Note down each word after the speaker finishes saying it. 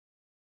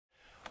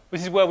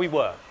This is where we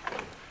were.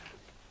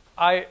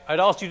 I'd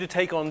asked you to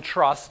take on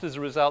trust as a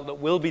result that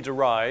will be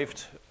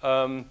derived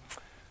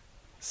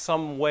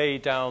some way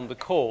down the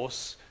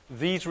course,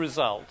 these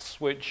results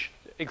which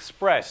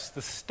express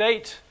the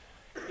state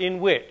in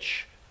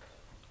which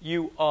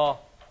you are,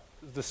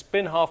 the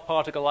spin half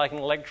particle like an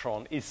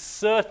electron is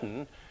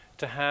certain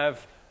to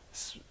have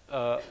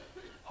a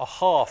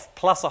half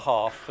plus a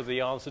half for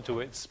the answer to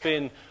its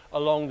spin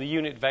along the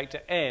unit vector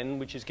n,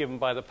 which is given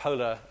by the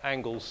polar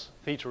angles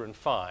theta and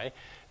phi.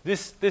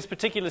 This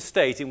particular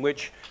state in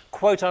which,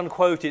 quote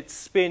unquote, its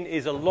spin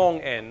is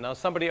along n. Now,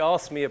 somebody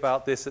asked me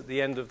about this at the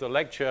end of the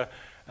lecture,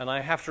 and I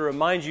have to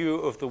remind you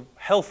of the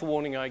health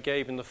warning I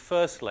gave in the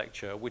first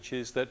lecture, which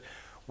is that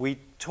we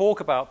talk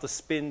about the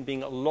spin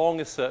being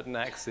along a certain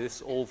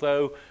axis,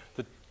 although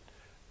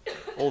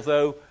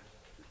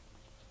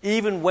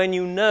even when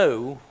you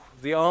know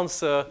the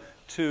answer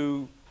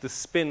to the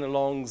spin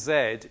along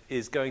z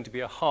is going to be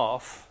a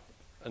half,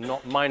 and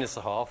not minus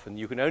a half, and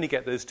you can only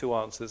get those two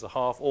answers, a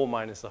half or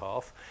minus a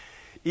half.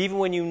 Even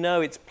when you know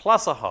it's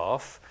plus a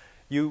half,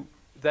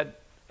 that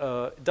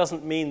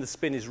doesn't mean the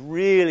spin is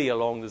really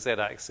along the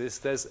z-axis.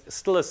 There's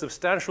still a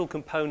substantial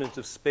component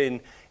of spin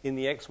in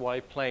the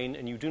xy plane,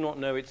 and you do not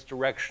know its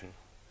direction.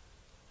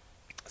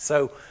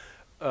 So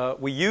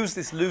we use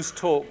this loose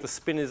talk, the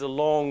spin is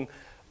along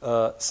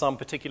some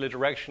particular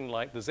direction,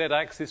 like the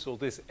z-axis or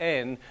this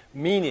n,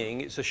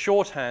 meaning it's a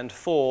shorthand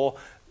for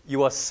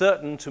you are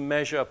certain to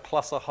measure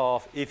plus a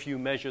half if you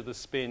measure the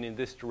spin in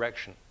this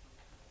direction.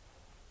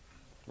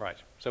 Right.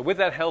 So with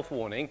that health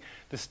warning,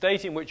 the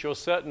state in which you're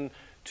certain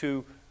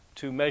to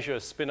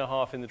measure spin a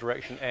half in the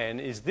direction n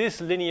is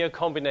this linear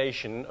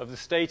combination of the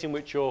state in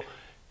which you're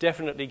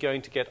definitely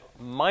going to get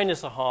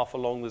minus a half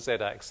along the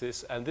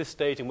z-axis and this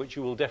state in which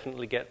you will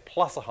definitely get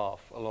plus a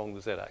half along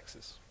the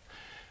z-axis.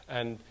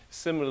 And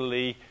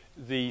similarly,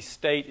 the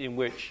state in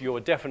which you're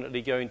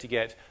definitely going to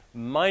get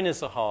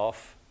minus a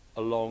half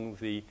along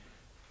the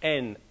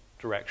n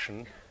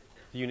direction,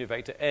 the unit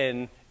vector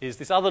n, is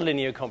this other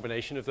linear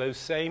combination of those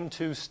same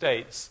two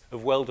states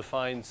of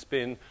well-defined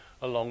spin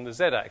along the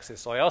z-axis.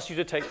 So I asked you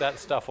to take that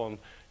stuff on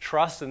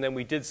trust, and then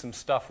we did some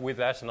stuff with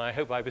that, and I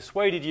hope I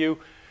persuaded you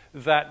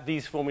that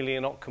these formulae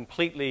are not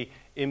completely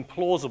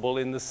implausible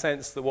in the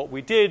sense that what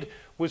we did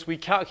was we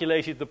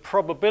calculated the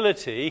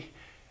probability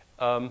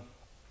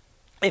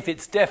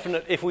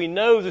if we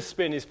know the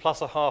spin is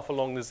plus a half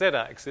along the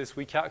z-axis,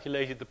 we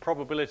calculated the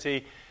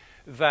probability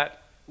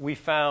that we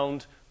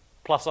found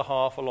plus a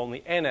half along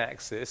the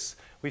n-axis.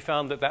 We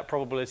found that that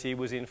probability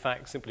was in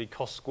fact simply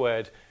cos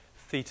squared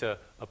theta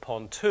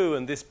upon 2,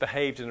 and this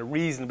behaved in a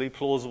reasonably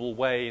plausible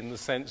way in the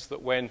sense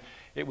that when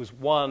it was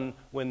 1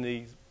 when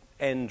the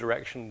n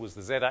direction was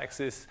the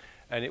z-axis,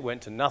 and it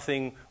went to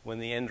nothing when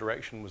the n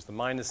direction was the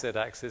minus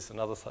z-axis, and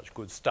other such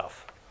good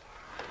stuff.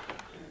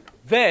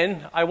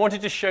 Then I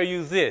wanted to show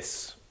you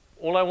this.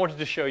 All I wanted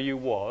to show you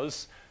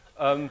was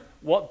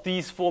what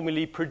these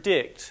formulae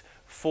predict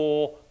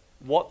for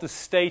what the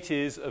state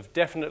is of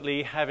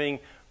definitely having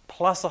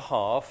plus a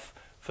half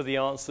for the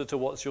answer to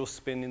what's your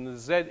spin in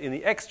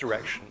the x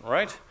direction,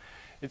 right?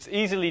 It's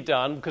easily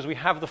done because we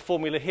have the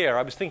formula here.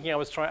 I was thinking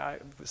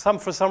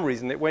for some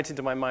reason it went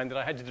into my mind that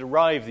I had to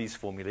derive these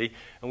formulae,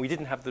 and we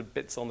didn't have the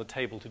bits on the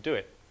table to do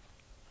it.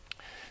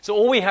 So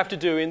all we have to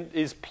do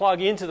is plug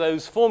into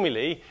those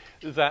formulae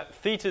that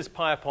theta is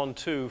pi upon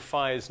 2,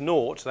 phi is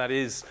naught, that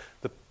is,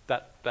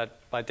 that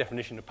by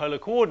definition of polar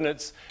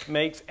coordinates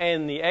makes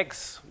n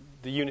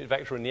the unit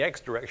vector in the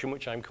x direction,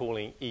 which I'm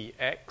calling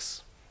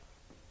ex.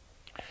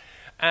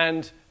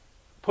 And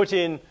put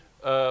in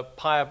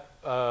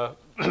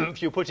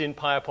if you put in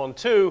pi upon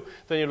 2,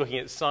 then you're looking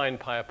at sine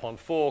pi upon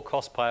 4,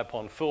 cos pi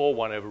upon 4,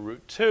 1 over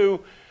root 2.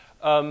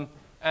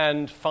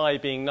 And phi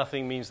being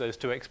nothing means those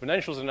two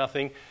exponentials are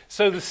nothing.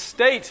 So the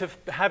state of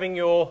having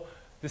your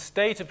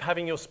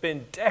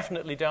spin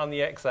definitely down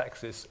the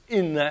x-axis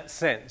in that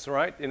sense,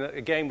 right?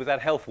 Again, with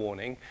that health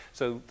warning.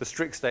 So the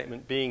strict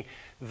statement being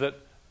that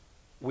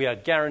we are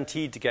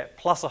guaranteed to get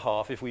plus a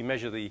half if we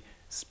measure the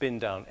spin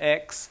down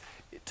x.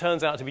 It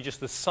turns out to be just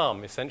the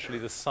sum, essentially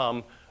the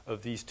sum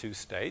of these two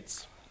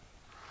states.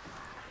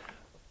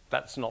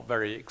 That's not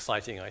very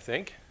exciting, I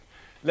think.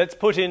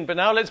 But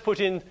now let's put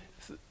in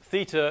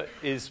theta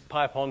is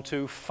pi upon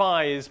 2,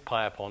 phi is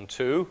pi upon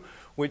 2,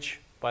 which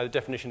by the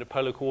definition of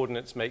polar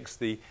coordinates makes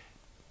the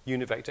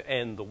unit vector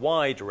n the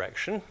y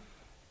direction.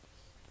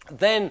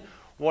 Then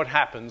what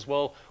happens?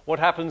 Well, what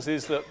happens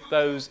is that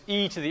those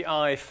e to the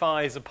I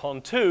phi's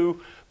upon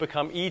 2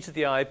 become e to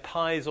the I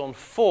pi's on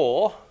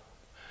 4.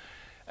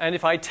 And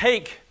if I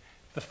take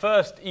the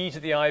first e to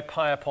the I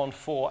pi upon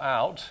 4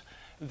 out,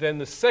 then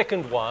the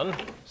second one,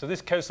 so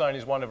this cosine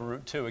is 1 over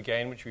root 2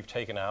 again, which we've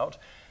taken out,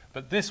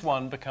 but this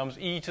one becomes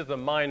e to the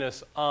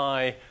minus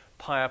I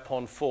pi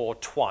upon 4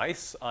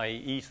 twice,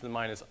 i.e. e to the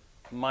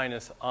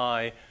minus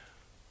I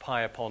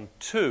pi upon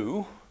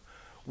 2,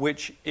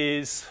 which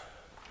is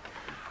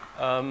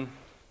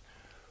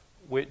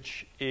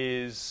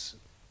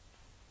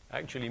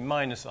actually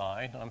minus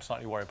I. I'm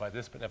slightly worried by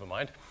this, but never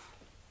mind.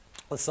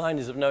 The sign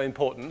is of no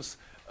importance.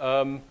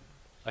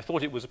 I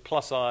thought it was a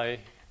plus I,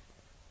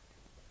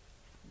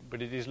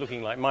 but it is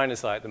looking like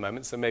minus I at the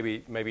moment, so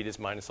maybe it is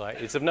minus I.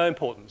 It's of no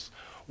importance.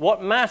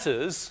 What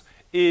matters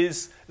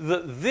is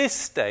that this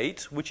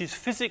state, which is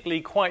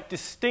physically quite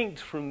distinct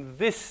from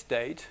this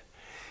state,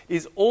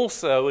 is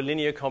also a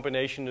linear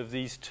combination of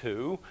these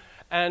two,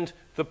 and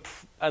the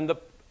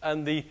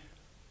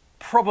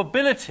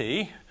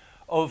probability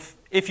of,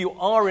 if you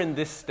are in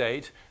this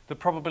state, the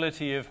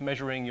probability of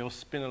measuring your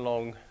spin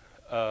along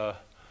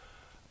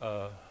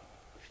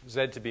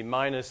z to be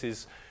minus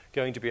is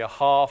going to be a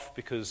half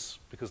because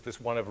this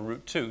 1 over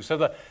root 2.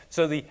 So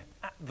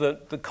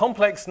the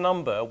complex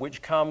number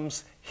which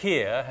comes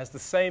here has the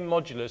same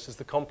modulus as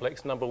the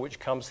complex number which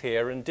comes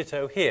here, and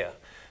ditto here.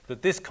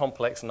 That this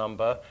complex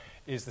number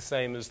is the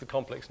same as the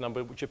complex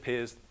number which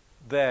appears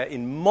there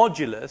in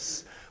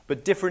modulus,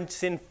 but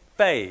different in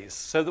phase.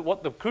 So that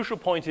what the crucial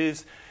point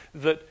is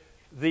that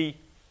we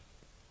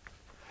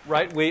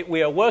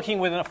are working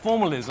with a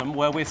formalism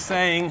where we're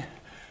saying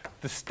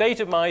the state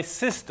of my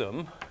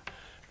system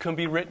can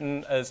be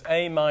written as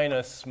A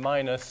minus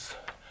minus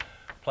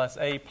plus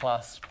A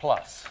plus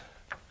plus.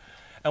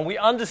 And we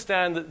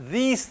understand that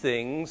these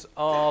things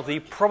are the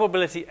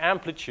probability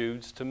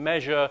amplitudes to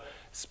measure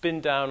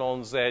spin down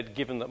on Z,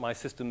 given that my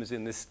system is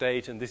in this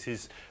state, and this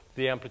is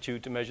the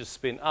amplitude to measure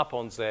spin up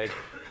on Z,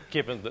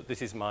 given that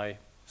this is my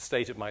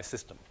state of my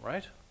system,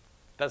 right?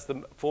 That's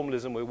the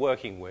formalism we're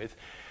working with.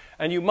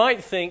 And you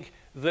might think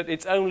that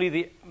it's only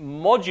the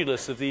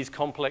modulus of these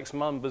complex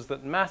numbers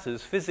that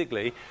matters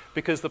physically,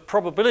 because the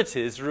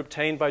probabilities are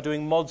obtained by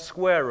doing mod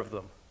square of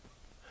them.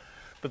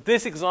 But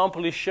this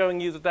example is showing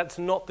you that that's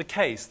not the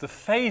case. The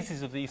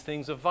phases of these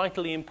things are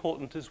vitally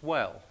important as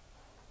well.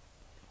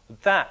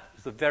 That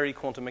is a very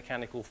quantum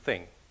mechanical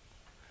thing.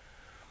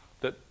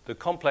 That the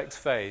complex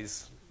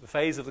phase, the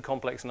phase of the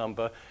complex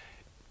number,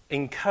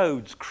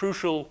 encodes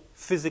crucial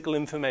physical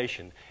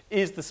information.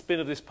 Is the spin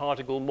of this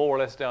particle more or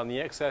less down the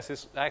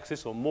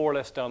x-axis or more or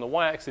less down the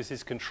y-axis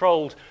is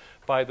controlled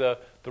by the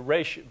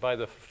ratio, by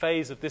the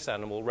phase of this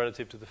animal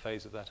relative to the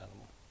phase of that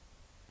animal.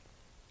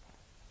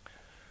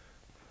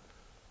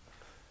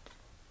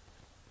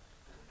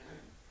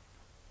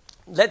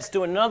 Let's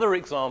do another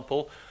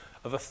example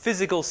of a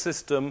physical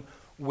system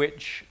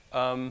which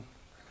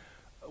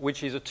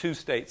is a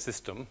two-state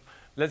system.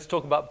 Let's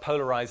talk about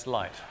polarized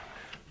light.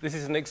 This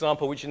is an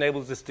example which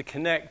enables us to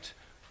connect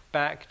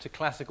back to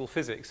classical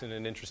physics in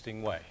an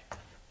interesting way.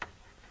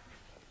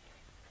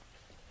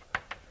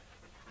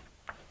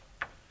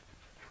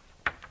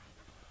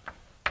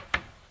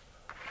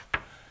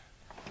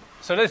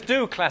 So let's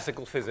do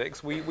classical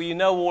physics. We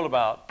know all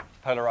about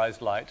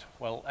polarized light.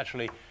 Well,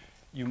 actually,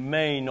 you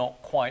may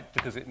not quite,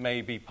 because it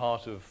may be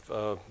part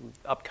of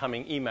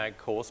upcoming EMAG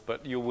course,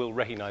 but you will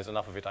recognize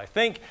enough of it, I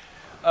think.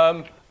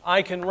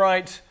 I can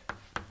write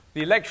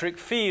the electric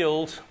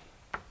field.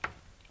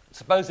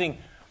 Supposing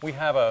we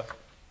have the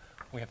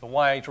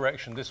y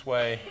direction this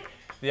way,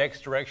 the x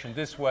direction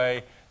this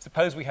way.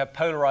 Suppose we have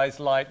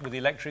polarized light with the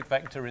electric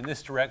vector in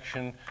this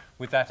direction,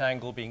 with that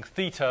angle being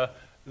theta.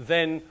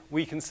 Then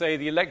we can say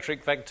the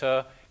electric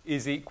vector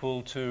is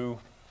equal to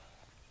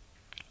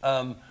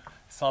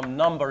some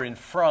number in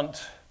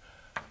front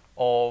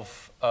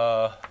of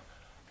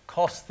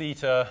cos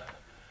theta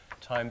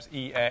times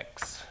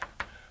ex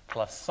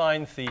plus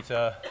sine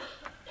theta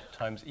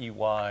times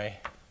ey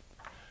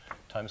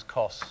times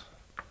cos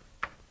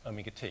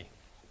omega t.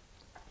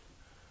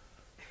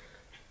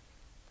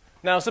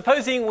 Now,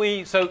 supposing we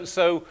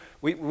understand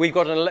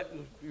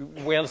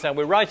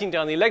we're writing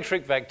down the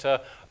electric vector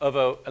of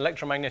an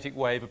electromagnetic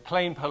wave, a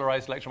plane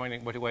polarized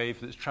electromagnetic wave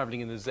that's traveling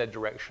in the z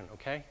direction,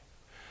 okay?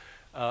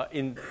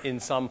 In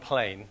some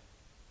plane.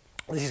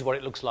 This is what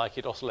it looks like.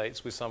 It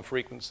oscillates with some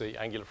frequency,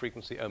 angular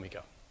frequency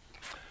omega.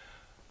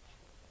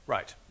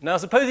 Right. Now,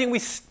 supposing we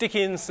stick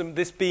in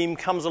this beam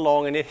comes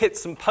along and it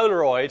hits some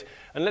Polaroid,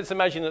 and let's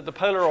imagine that the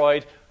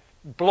Polaroid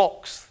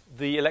blocks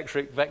the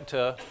electric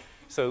vector.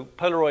 So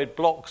Polaroid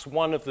blocks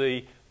one of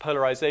the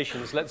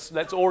polarizations.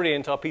 Let's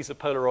orient our piece of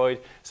Polaroid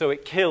so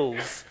it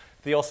kills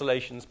the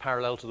oscillations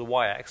parallel to the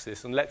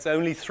y-axis and lets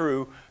only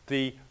through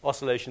the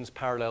oscillations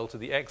parallel to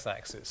the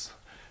x-axis.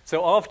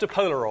 So after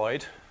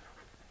Polaroid,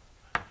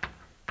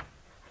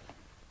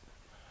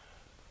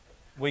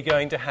 we're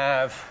going to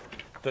have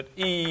that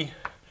E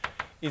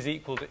is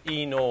equal to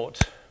E naught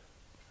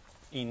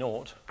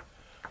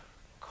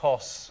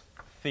cos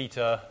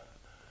theta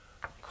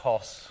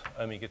cos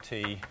omega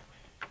t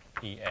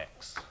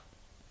Ex.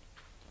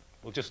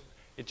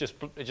 It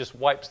just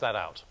wipes that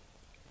out.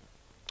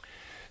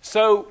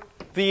 So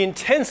the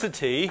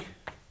intensity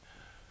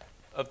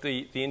of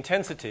the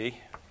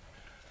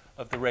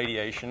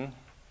radiation,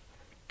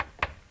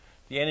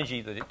 the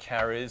energy that it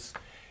carries,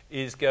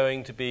 is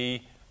going to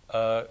be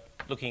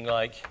looking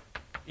like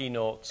E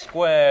naught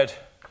squared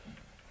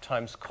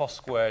times cos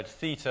squared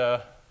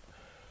theta.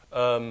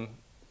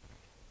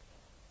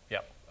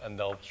 And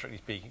they'll, strictly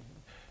speaking,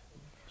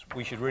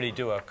 we should really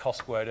do a cos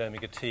squared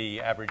omega t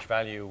average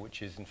value,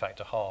 which is in fact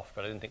a half,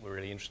 but I didn't think we're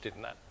really interested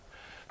in that.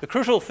 The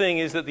crucial thing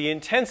is that the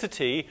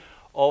intensity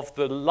of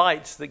the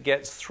light that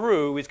gets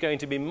through is going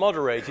to be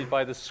moderated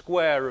by the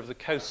square of the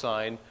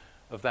cosine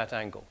of that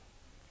angle.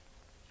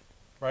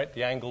 Right?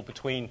 The angle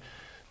between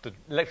the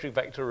electric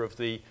vector of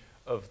the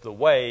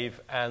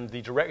wave and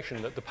the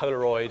direction that the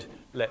Polaroid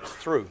lets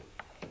through.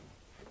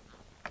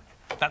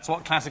 That's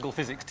what classical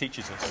physics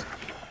teaches us.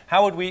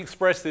 How would we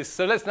express this?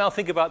 So let's now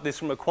think about this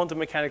from a quantum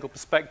mechanical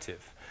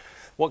perspective.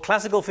 What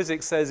classical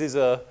physics says is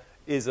an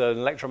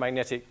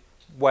electromagnetic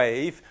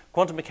wave.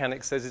 Quantum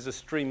mechanics says is a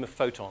stream of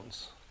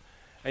photons.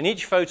 And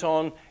each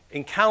photon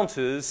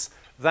encounters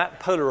that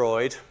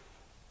Polaroid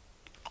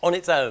on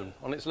its own,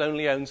 on its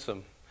lonely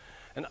lonesome.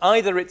 And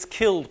either it's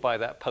killed by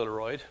that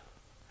Polaroid,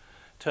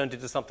 turned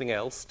into something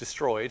else,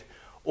 destroyed,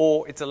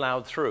 or it's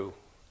allowed through.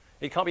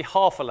 It can't be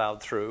half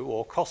allowed through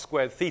or cos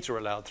squared theta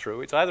allowed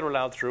through. It's either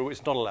allowed through or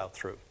it's not allowed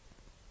through.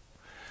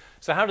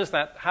 So how does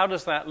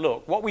that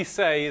look? What we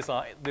say is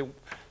that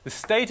the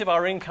state of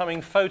our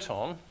incoming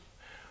photon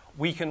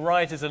we can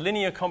write as a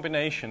linear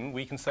combination.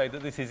 We can say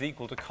that this is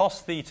equal to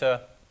cos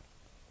theta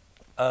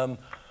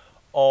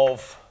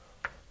of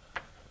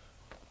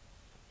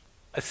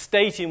a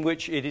state in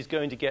which it is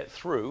going to get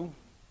through,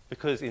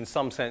 because in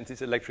some sense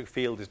its electric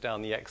field is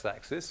down the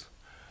x-axis,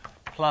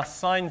 plus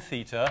sine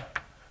theta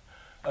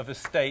of a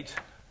state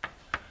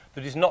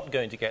that is not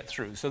going to get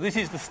through. So this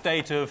is the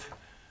state of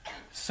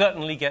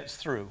certainly gets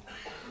through.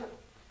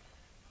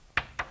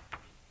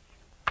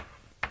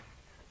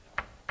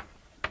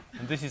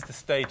 And this is the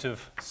state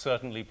of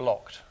certainly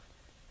blocked,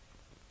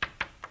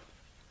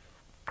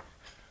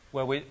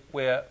 where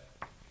we're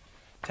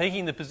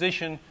taking the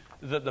position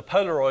that the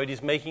Polaroid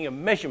is making a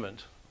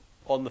measurement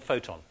on the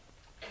photon.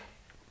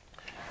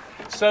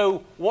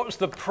 So what's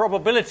the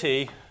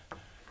probability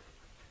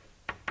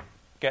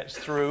gets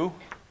through?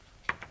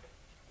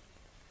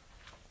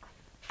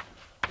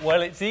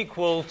 Well, it's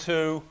equal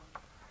to,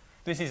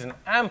 this is an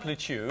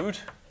amplitude,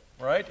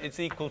 right? It's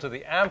equal to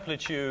the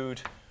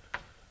amplitude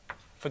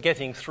for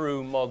getting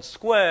through mod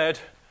squared,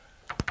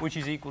 which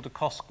is equal to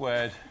cos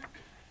squared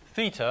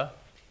theta.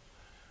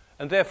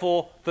 And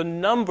therefore, the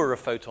number of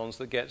photons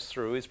that gets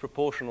through is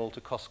proportional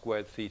to cos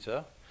squared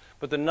theta.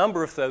 But the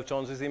number of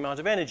photons is the amount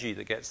of energy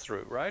that gets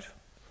through, right?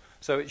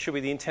 So it should be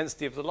the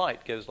intensity of the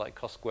light goes like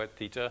cos squared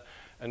theta,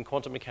 and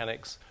quantum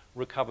mechanics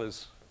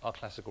recovers our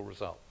classical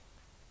result.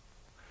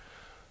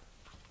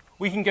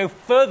 We can go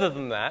further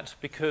than that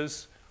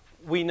because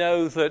we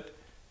know that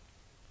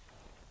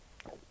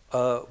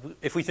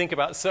if we think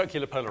about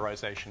circular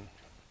polarization,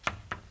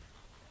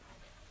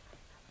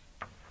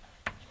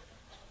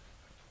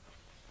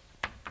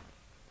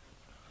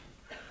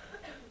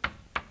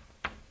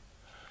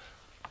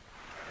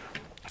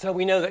 so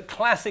we know that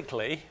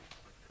classically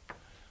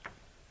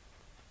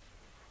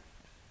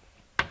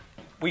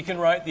we can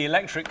write the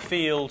electric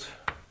field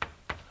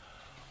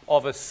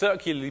of a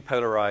circularly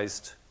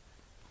polarized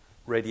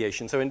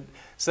radiation.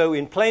 So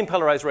in plane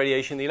polarized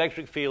radiation, the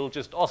electric field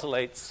just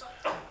oscillates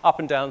up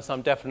and down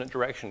some definite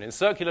direction. In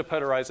circular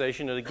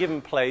polarization, at a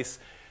given place,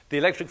 the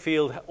electric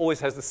field always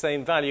has the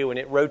same value, and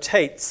it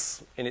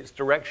rotates in its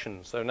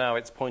direction. So now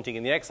it's pointing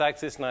in the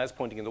x-axis, now it's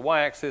pointing in the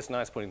y-axis, now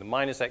it's pointing in the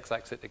minus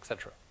x-axis,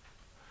 etc.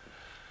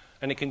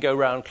 And it can go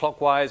round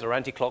clockwise or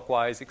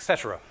anti-clockwise,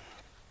 etc.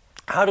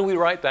 How do we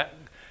write that?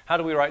 How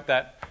do we write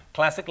that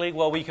classically?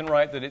 Well, we can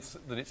write that it's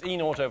E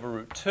naught over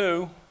root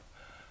 2.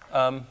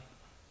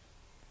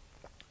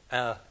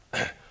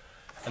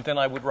 And then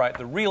I would write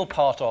the real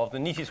part of, the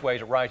neatest way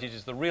to write it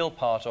is the real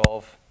part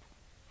of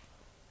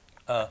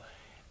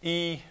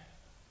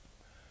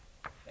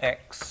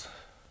Ex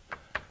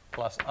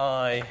plus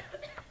I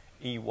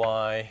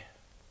Ey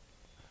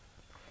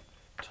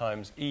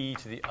times e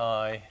to the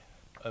I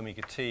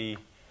omega t,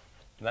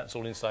 and that's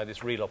all inside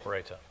this real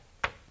operator.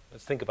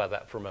 Let's think about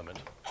that for a moment.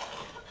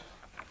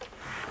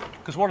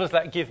 Because what does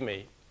that give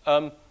me?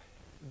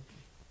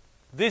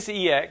 This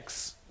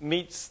Ex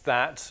meets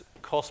that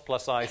cos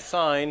plus I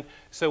sine,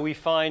 so we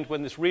find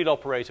when this real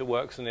operator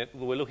works in it,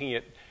 we're looking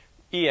at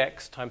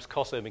Ex times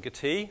cos omega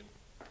t.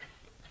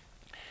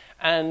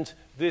 And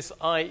this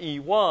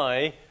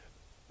Iey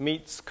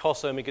meets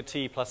cos omega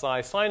t plus I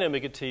sine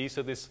omega t,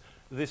 so this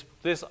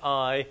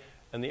I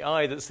and the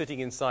I that's sitting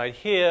inside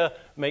here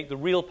make the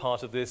real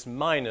part of this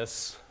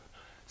minus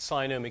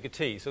sine omega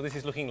t. So this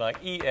is looking like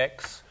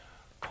Ex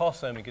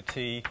cos omega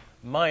t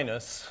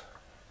minus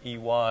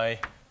Ey,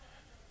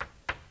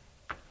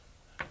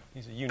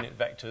 these are unit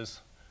vectors,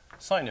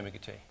 sine omega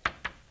t.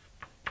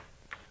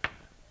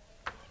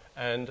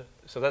 And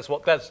so that's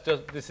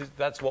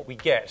what we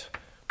get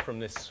from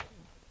this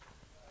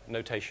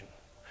notation.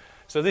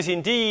 So this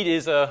indeed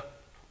is a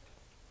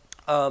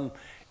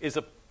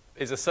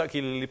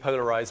circularly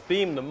polarized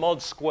beam. The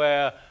mod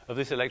square of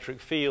this electric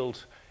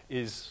field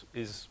is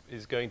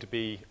going to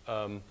be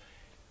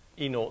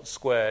E naught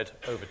squared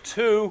over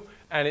 2,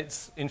 and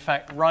it's in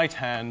fact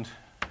right-hand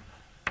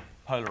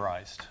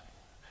polarized.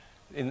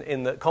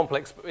 In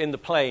the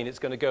plane, it's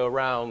going to go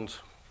around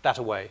that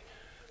away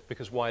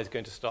because y is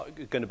going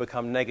to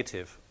become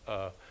negative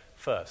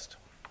first,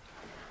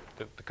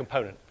 the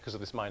component, because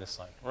of this minus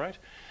sign, right?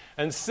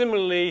 And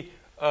similarly,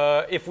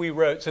 if we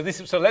wrote, so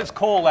let's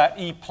call that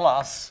E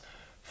plus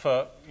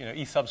for,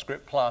 E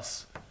subscript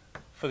plus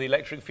for the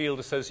electric field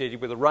associated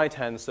with a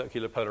right-hand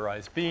circular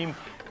polarized beam.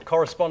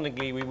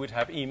 Correspondingly, we would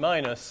have E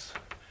minus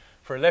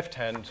for a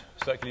left-hand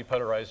circularly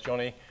polarized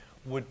Johnny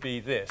would be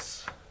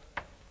this.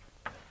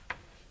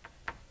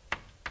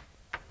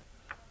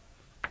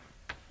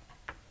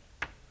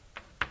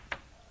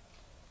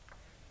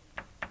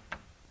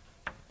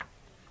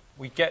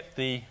 We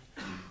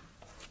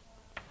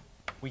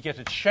get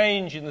a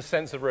change in the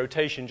sense of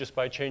rotation just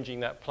by changing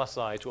that plus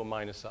I to a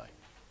minus I.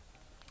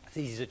 It's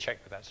easy to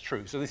check that that's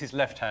true. So this is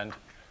left-hand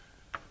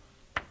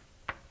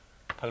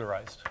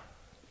polarized.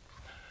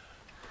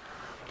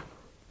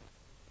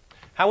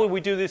 How would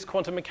we do this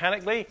quantum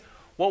mechanically?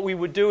 What we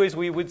would do is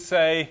we would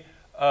say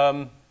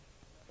that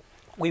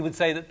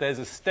there's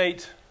a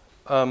state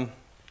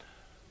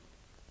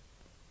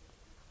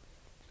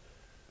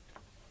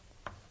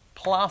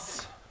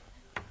plus,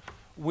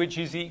 which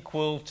is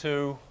equal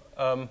to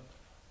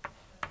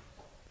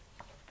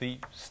the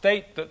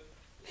state that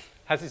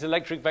has its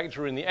electric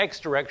vector in the x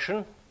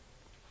direction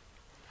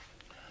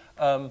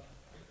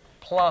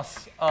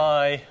plus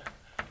I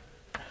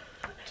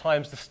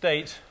times the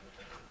state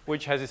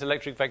which has its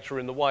electric vector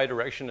in the y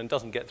direction and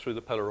doesn't get through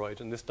the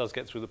Polaroid, and this does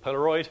get through the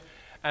Polaroid.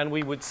 And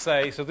we would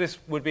say, so this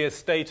would be a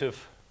state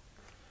of,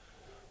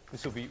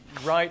 this will be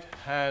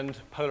right-hand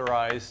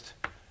polarized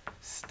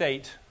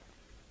state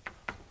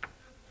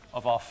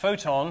of our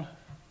photon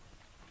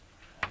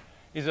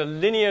is a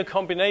linear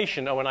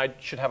combination, and I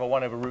should have a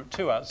 1 over root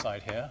 2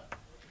 outside here.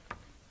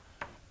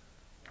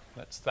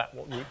 That's that,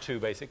 what root 2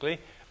 basically.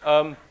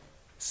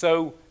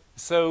 So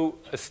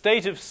a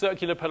state of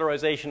circular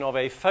polarization of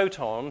a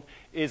photon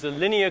is a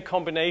linear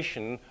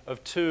combination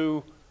of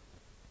two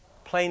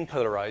plane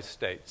polarized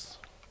states.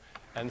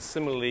 And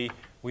similarly,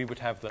 we would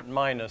have that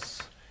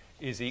minus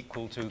is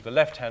equal to the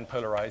left-hand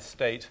polarized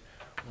state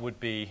would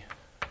be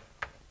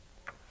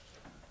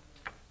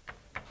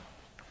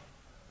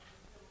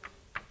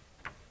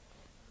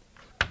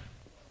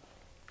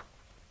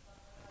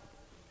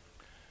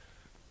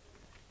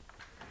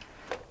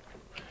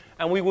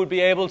and we would be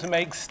able to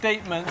make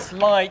statements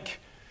like,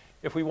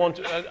 if we want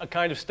a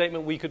kind of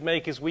statement we could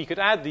make is we could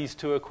add these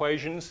two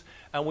equations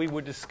and we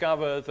would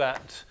discover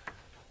that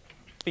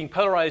being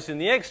polarized in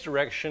the x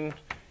direction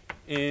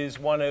is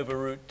 1 over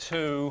root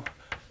 2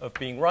 of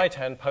being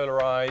right-hand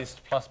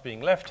polarized plus being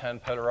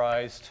left-hand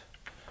polarized.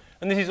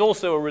 And this is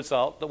also a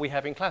result that we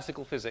have in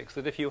classical physics,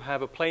 that if you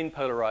have a plane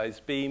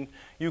polarized beam,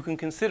 you can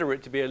consider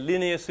it to be a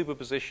linear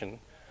superposition,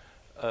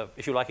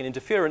 if you like an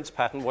interference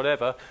pattern,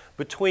 whatever,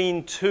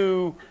 between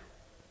two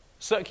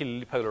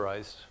circularly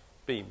polarized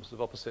beams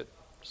of opposite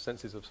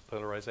senses of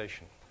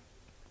polarization.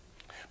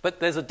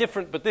 But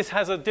this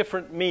has a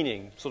different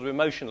meaning, sort of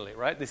emotionally,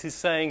 right? This is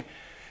saying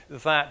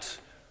that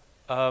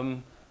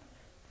a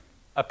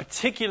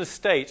particular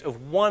state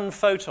of one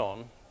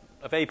photon,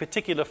 of a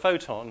particular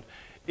photon,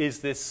 is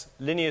this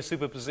linear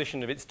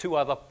superposition of its two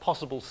other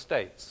possible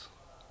states.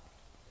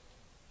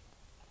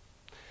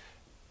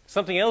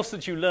 Something else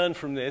that you learn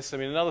from this,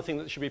 another thing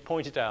that should be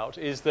pointed out,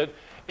 is that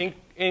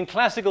in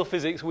classical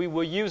physics, I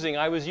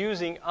was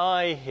using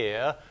I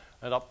here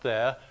and up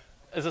there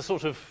as a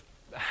sort of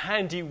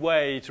handy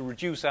way to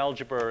reduce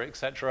algebra,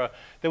 etc.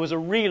 There was a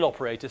real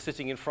operator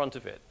sitting in front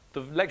of it.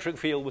 The electric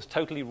field was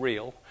totally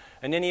real,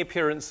 and any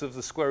appearance of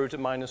the square root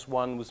of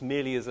 -1 was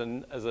merely as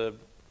a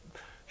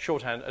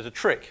shorthand, as a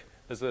trick,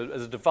 as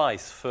a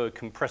device for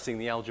compressing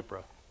the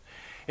algebra.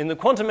 In the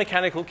quantum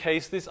mechanical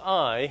case, this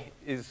I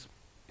is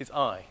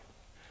I.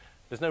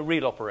 There's no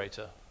real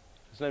operator.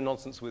 There's no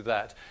nonsense with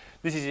that.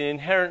 This is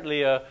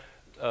inherently a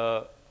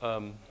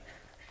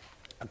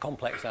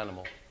complex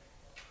animal.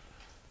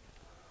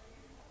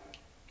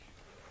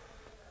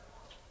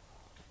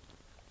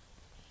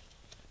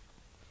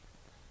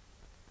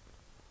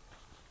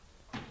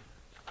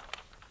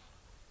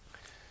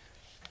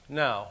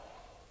 Now,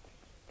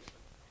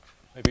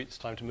 maybe it's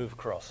time to move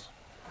across.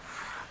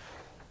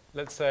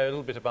 Let's say a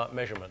little bit about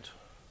measurement.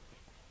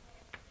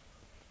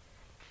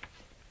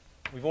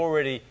 We've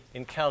already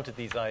encountered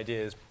these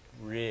ideas,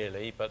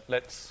 really, but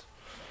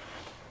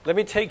let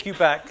me take you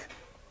back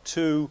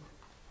to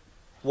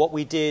what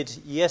we did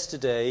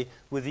yesterday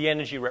with the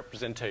energy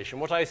representation.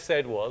 What I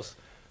said was,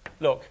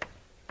 look,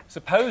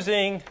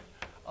 supposing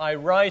I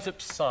write up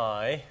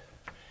psi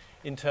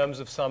in terms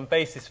of some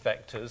basis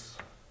vectors,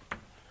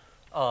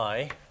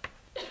 I,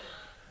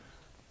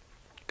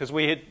 because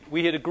we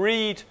had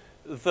agreed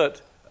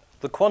that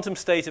the quantum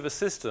state of a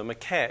system, a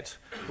ket,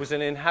 was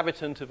an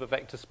inhabitant of a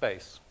vector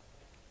space.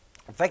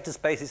 Vector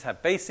spaces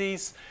have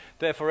bases,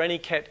 therefore any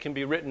ket can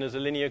be written as a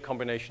linear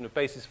combination of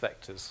basis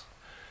vectors.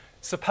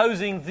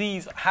 Supposing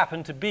these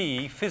happen to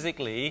be,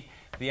 physically,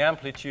 the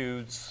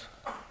amplitudes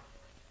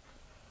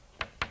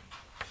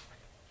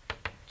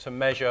to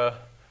measure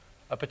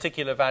a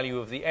particular value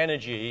of the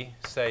energy,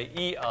 say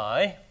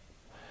EI,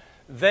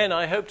 then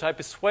I hoped I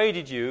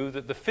persuaded you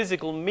that the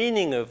physical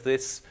meaning of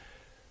this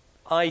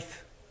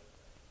ith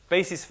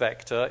basis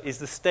vector is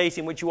the state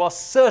in which you are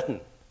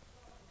certain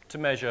to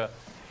measure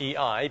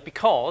EI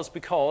because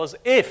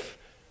if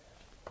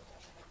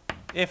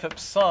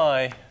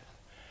psi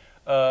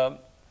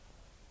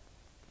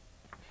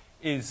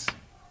is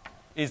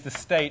the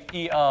state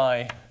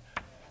EI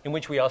in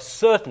which we are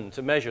certain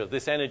to measure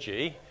this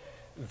energy,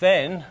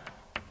 then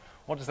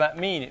what does that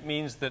mean? It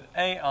means that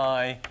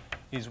AI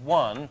is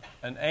 1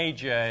 and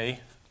AJ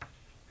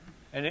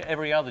and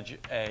every other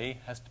A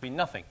has to be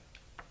nothing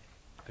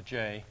for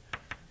J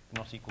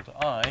not equal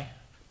to I.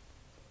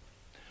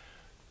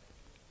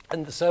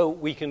 And so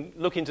we can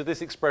look into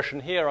this expression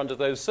here under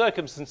those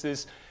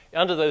circumstances.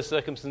 Under those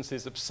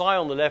circumstances, psi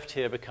on the left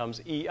here becomes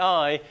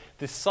EI.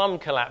 This sum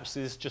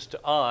collapses just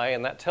to I,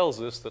 and that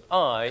tells us that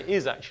I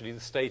is actually the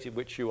state in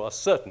which you are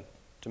certain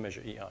to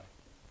measure EI.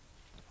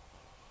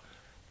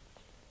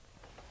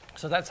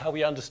 So that's how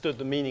we understood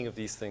the meaning of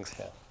these things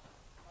here.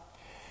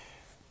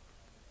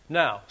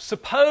 Now,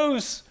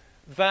 suppose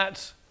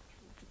that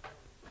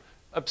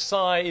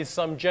psi is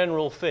some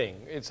general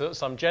thing. It's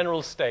some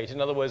general state. In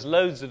other words,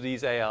 loads of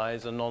these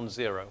AIs are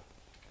non-zero.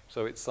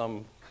 So it's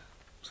some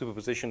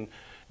superposition,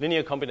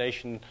 linear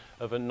combination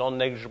of a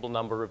non-negligible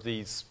number of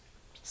these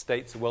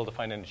states of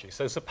well-defined energy.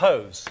 So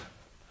suppose,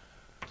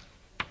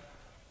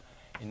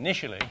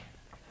 initially,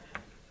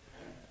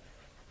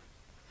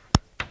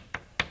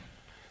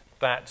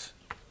 that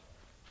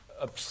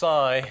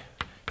psi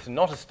is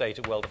not a state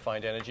of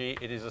well-defined energy.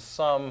 It is a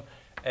sum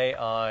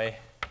AI,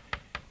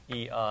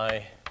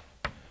 EI,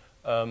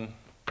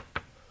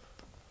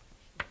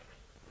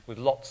 with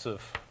lots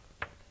of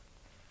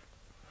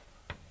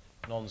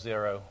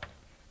non-zero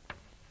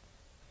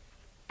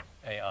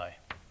AI.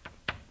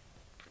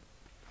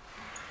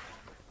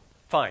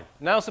 Fine.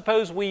 Now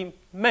suppose we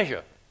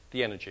measure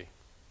the energy.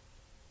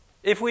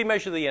 If we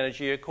measure the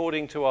energy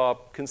according to our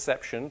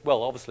conception,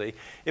 well, obviously,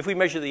 if we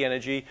measure the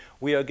energy,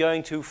 we are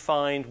going to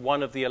find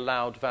one of the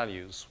allowed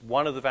values.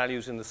 One of the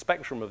values in the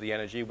spectrum of the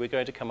energy, we're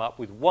going to come up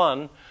with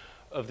one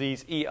of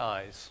these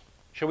EIs.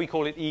 Shall we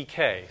call it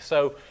EK?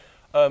 So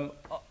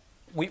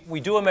we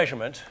do a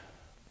measurement.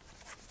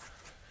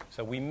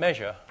 So we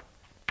measure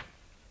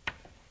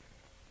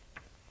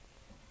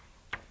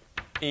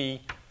E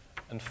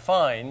and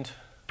find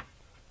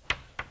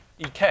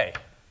EK.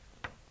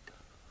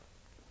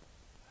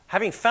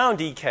 Having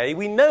found EK,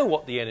 we know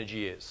what the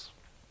energy is.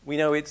 We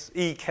know it's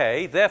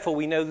EK, therefore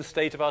we know the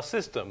state of our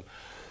system.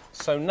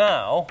 So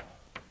now,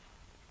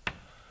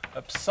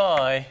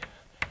 psi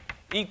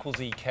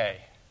equals EK.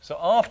 So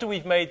after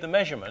we've made the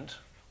measurement,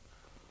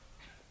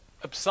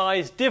 psi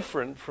is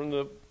different from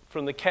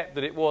the ket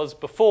that it was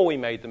before we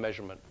made the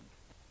measurement.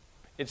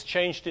 It's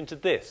changed into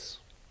this,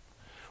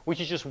 which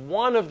is just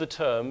one of the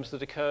terms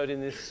that occurred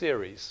in this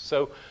series.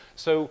 So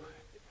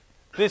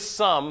this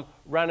sum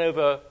ran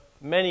over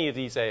many of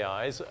these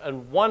AIs,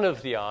 and one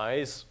of the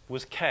I's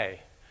was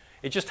K.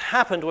 It just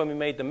happened when we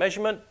made the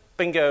measurement,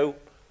 bingo,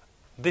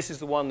 this is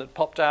the one that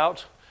popped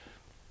out.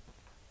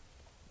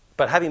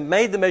 But having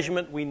made the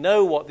measurement, we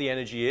know what the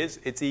energy is.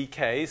 It's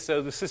EK,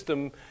 so the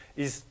system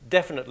is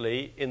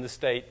definitely in the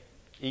state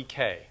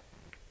EK.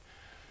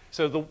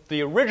 So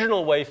the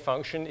original wave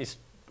function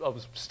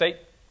of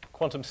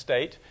quantum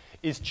state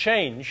is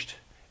changed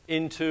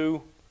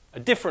into a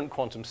different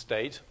quantum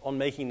state on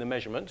making the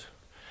measurement.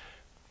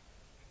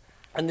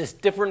 And this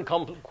different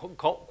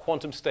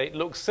quantum state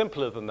looks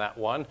simpler than that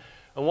one.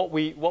 And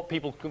what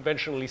people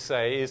conventionally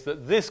say is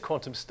that this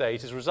quantum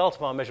state, as a result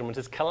of our measurement,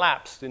 has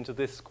collapsed into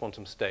this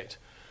quantum state.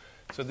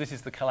 So this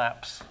is the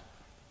collapse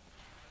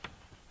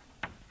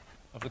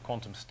of the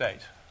quantum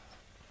state.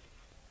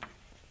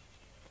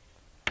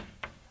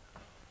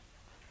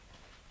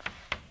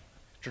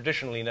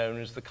 Traditionally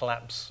known as the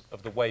collapse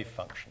of the wave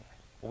function.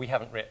 Well, we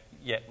haven't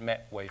yet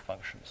met wave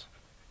functions.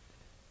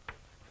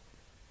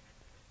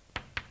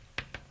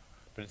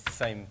 But it's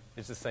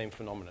the same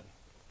phenomenon.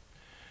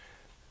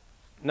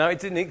 Now,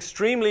 it's an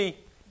extremely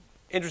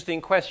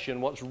interesting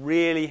question what's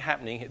really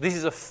happening here. This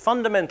is a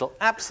fundamental,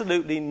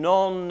 absolutely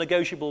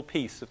non-negotiable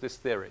piece of this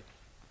theory.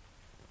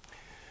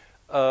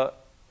 The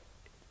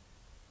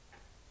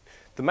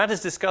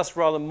matter's discussed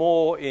rather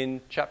more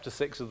in chapter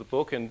 6 of the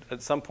book, and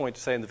at some point,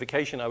 say in the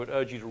vacation, I would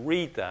urge you to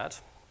read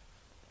that.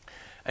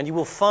 And you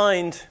will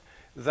find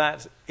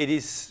that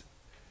it's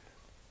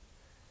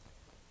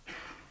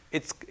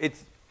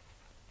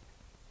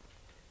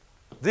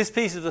this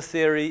piece of the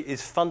theory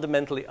is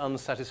fundamentally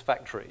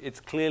unsatisfactory. It's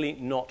clearly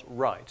not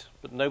right,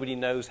 but nobody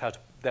knows how to.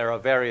 There are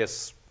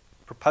various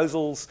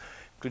proposals,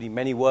 including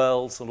many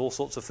worlds and all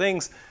sorts of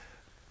things,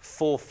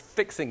 for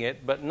fixing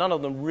it, but none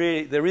of them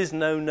really, there is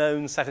no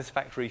known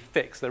satisfactory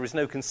fix. There is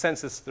no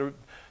consensus.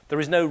 There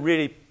is no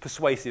really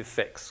persuasive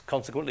fix.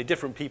 Consequently,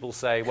 different people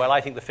say, well,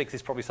 I think the fix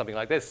is probably something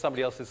like this.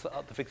 Somebody else says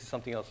the fix is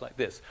something else like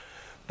this.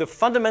 The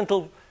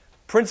fundamental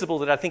principle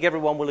that I think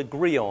everyone will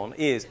agree on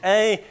is,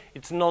 A,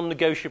 it's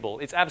non-negotiable.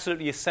 It's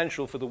absolutely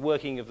essential for the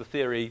working of the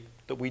theory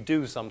that we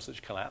do some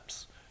such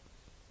collapse.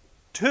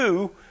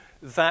 2,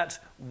 that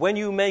when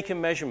you make a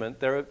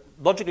measurement,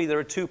 logically there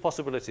are 2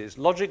 possibilities.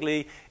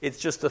 Logically, it's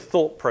just a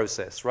thought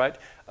process, right?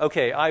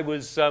 Okay, I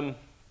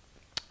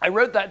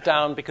wrote that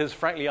down because,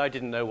 frankly, I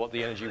didn't know what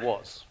the energy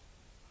was.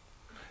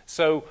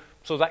 So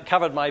that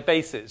covered my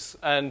bases.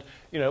 And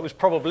it was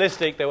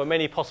probabilistic. There were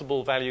many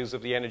possible values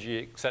of the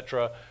energy,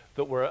 etc.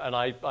 that were, and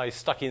I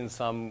stuck in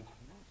some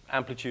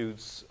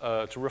amplitudes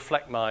to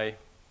reflect my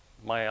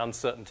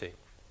uncertainty.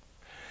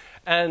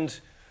 And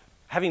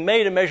having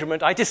made a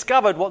measurement, I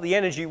discovered what the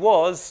energy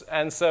was,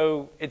 and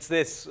so it's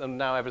this, and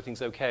now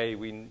everything's okay.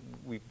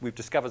 We've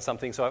discovered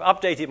something, so I've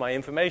updated my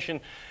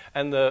information,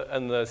 and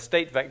the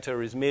state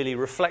vector is merely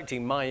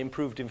reflecting my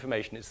improved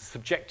information. It's a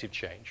subjective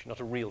change, not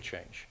a real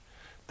change.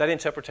 That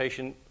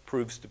interpretation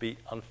proves to be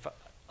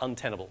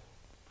untenable.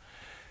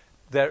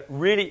 There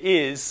really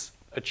is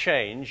a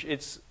change.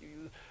 It's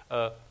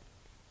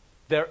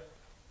there.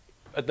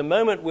 At the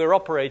moment, we're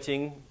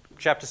operating.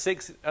 Chapter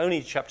 6,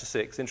 only Chapter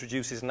 6,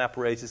 introduces an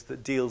apparatus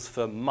that deals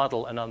for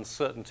muddle and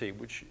uncertainty,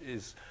 which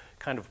is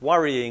kind of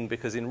worrying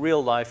because in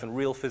real life and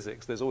real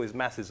physics, there's always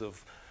masses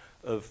of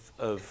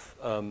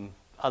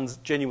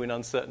genuine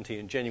uncertainty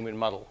and genuine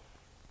muddle.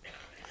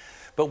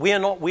 But we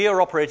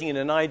are operating in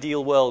an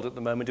ideal world at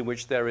the moment in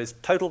which there is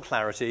total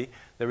clarity,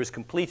 there is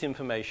complete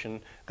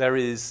information, there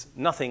is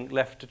nothing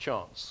left to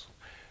chance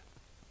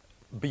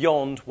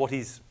beyond what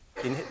is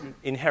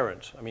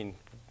inherent. I mean,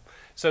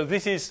 so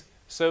this is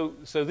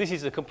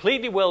a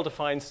completely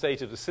well-defined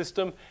state of the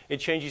system. It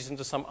changes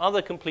into some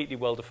other completely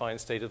well-defined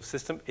state of the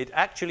system. It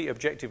actually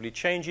objectively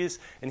changes,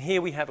 and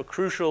here we have a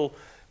crucial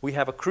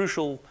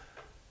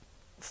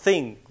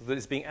thing that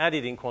is being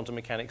added in quantum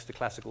mechanics to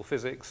classical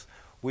physics,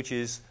 which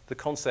is the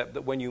concept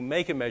that when you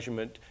make a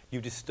measurement,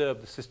 you disturb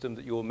the system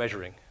that you're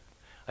measuring.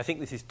 I think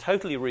this is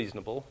totally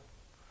reasonable.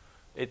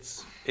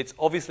 It's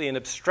obviously an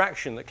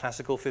abstraction that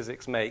classical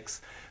physics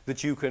makes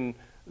that you can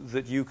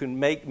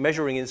make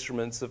measuring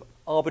instruments of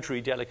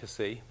arbitrary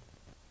delicacy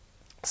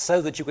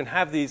so that you can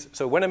have these.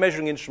 So when a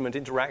measuring instrument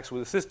interacts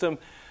with a system,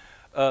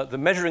 the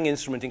measuring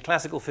instrument in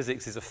classical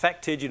physics is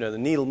affected. The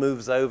needle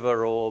moves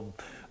over or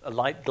a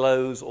light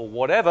glows or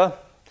whatever,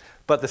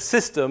 but the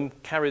system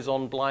carries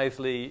on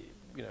blithely,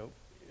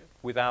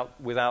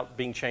 without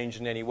being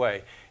changed in any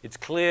way. It's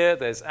clear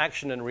there's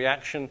action and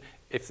reaction.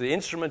 If the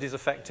instrument is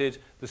affected,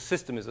 the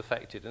system is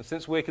affected. And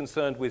since we're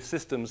concerned with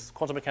systems,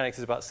 quantum mechanics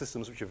is about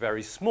systems which are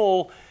very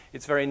small,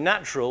 it's very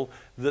natural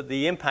that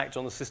the impact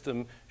on the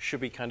system should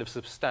be kind of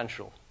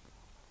substantial.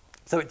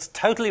 So it's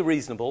totally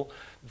reasonable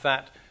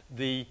that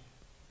we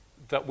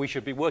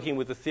should be working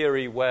with a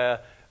theory where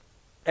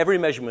every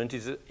measurement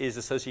is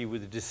associated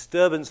with a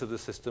disturbance of the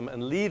system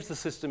and leaves the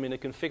system in a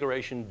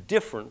configuration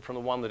different from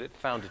the one that it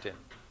found it in.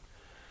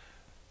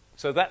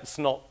 So that's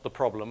not the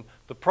problem.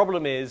 The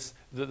problem is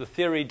that the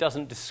theory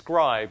doesn't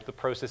describe the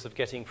process of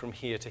getting from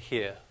here to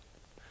here.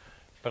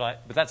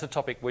 But that's a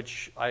topic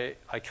which I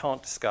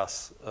can't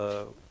discuss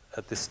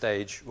at this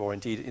stage, or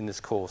indeed in this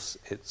course.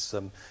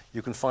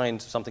 You can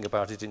find something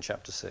about it in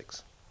Chapter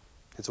 6.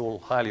 It's all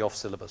highly off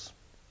syllabus.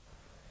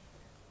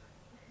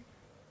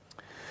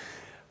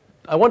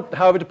 I want,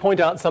 however, to point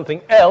out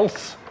something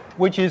else,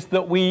 which is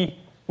that we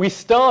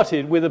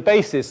started with a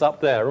basis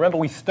up there. Remember,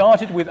 we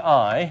started with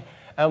I,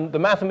 and the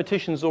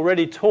mathematicians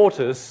already taught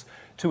us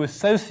to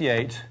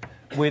associate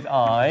with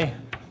I,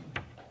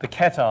 the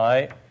ket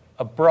I,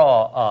 a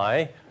bra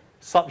I,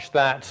 such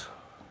that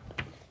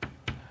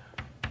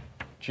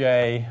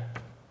Ji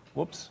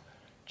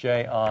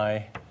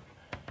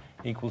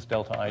equals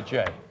delta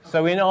Ij.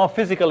 So in our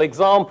physical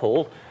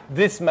example,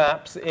 this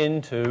maps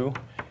into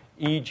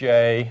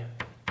Ej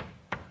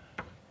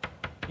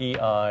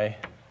Ei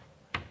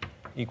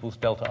equals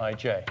delta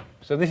Ij.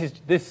 So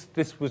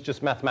this was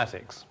just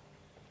mathematics.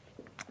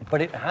 But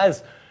it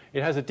has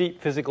a deep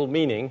physical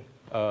meaning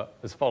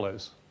as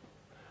follows.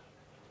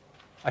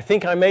 I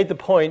think I made the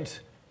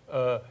point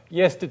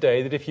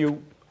yesterday that if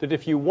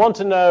you want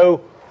to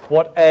know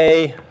what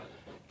a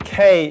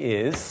k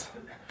is,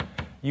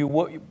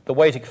 the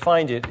way to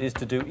find it is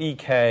to do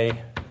ek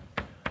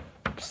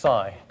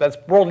psi. That's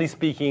broadly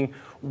speaking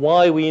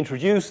why we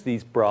introduce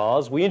these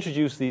bras. We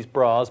introduce these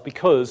bras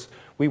because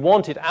we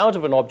wanted out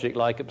of an object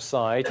like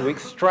psi to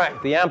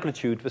extract the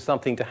amplitude for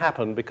something to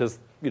happen, because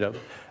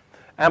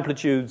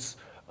amplitudes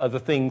are the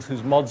things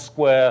whose mod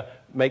square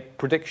make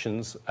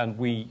predictions, and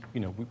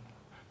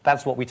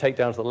that's what we take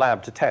down to the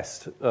lab to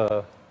test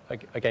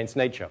against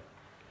nature.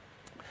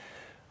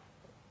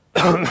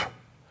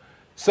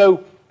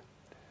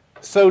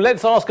 So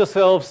let's ask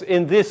ourselves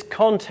in this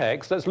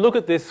context, let's look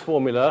at this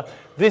formula.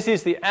 This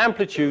is the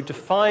amplitude to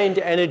find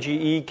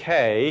energy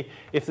Ek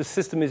if the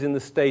system is in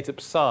the state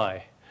of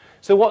psi.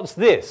 So what's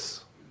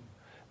this?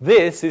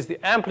 This is the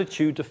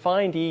amplitude to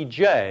find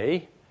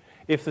Ej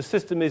if the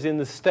system is in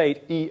the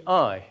state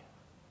Ei.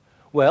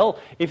 Well,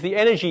 if the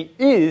energy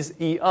is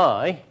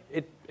Ei,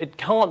 it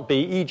can't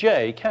be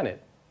Ej, can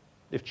it?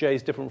 If J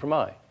is different from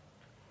I.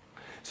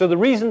 So the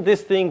reason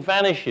this thing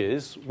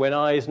vanishes when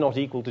I is not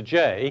equal to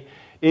J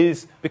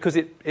is because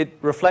it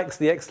reflects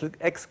the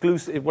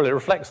exclusive, well, it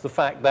reflects the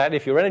fact that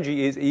if your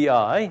energy is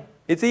Ei,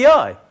 it's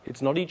Ei,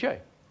 it's not Ej.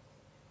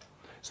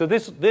 So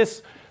this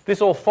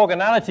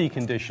orthogonality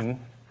condition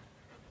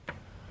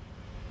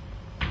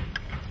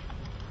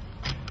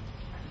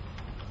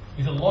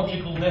is a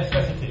logical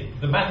necessity.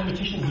 The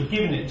mathematicians have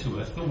given it to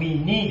us, but we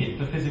need it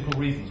for physical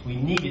reasons. We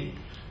need it.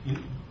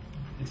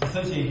 It's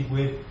associated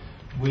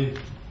with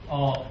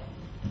our.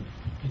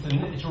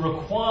 It's a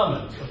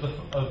requirement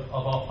of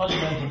our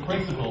fundamental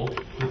principle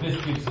that this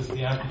gives us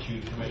the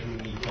amplitude for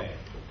measuring EK.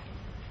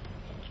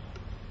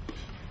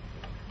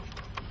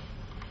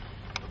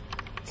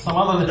 Some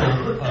other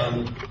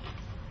little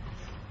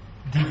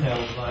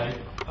details that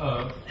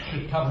I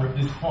should cover at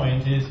this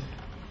point is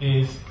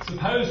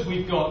suppose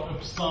we've got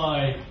a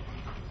psi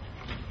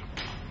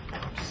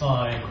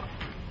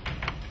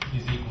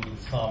is equal to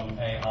the sum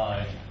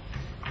AI,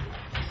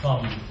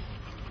 sum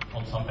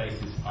on some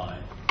basis I.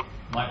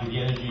 Might be the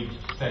energy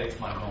states,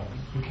 might not,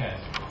 who cares?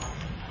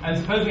 And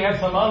suppose we have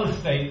some other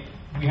state,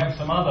 we have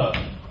some other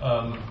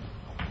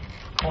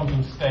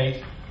quantum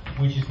state,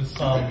 which is the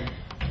sum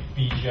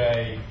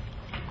Bj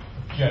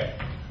of J.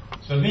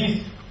 So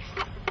these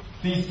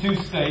two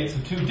states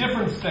are two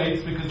different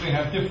states because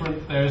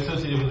they're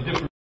associated with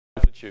different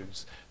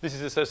amplitudes. This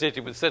is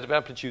associated with a set of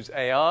amplitudes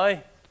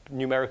AI,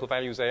 numerical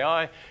values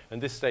AI,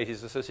 and this state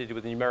is associated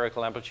with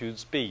numerical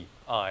amplitudes B,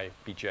 I,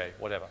 Bj,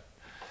 whatever.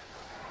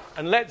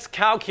 And let's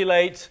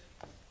calculate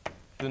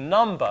the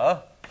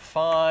number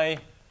phi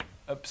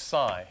of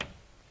psi.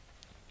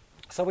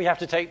 So we have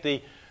to take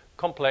the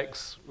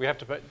complex, we have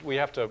to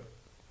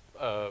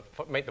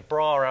make the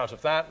bra out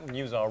of that and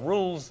use our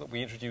rules that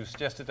we introduced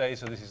yesterday.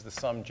 So this is the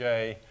sum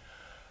J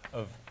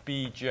of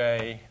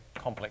Bj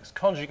complex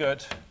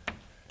conjugate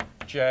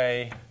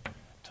J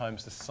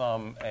times the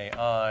sum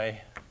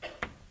AI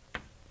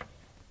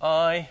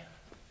I.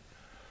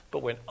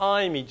 But when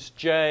I meets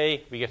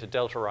J, we get a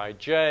delta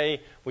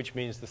Ij, which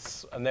means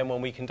this, and then when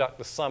we conduct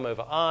the sum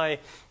over I,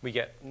 we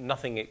get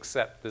nothing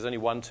except there's only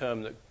one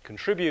term that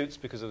contributes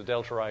because of the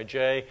delta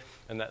Ij,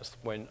 and that's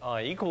when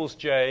I equals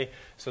J.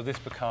 So this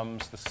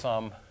becomes the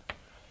sum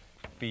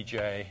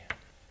Bj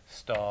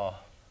star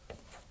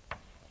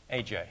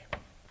Aj.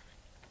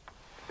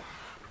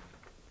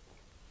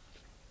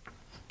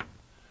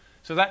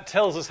 So that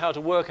tells us how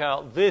to work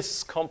out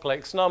this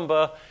complex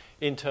number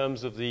in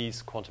terms of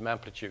these quantum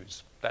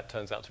amplitudes. That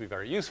turns out to be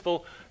very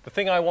useful. The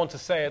thing I want to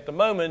say at the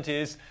moment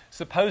is,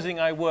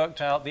 supposing I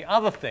worked out the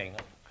other thing.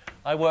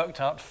 I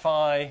worked out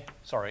psi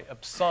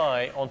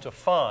onto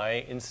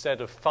phi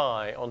instead of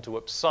phi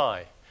onto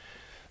psi.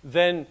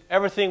 Then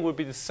everything would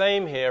be the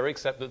same here,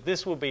 except that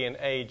this would be an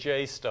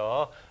Aj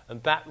star,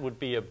 and that would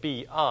be a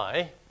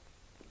Bi.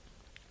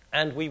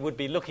 And we would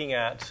be looking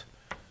at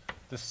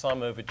the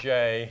sum over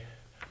J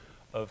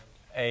of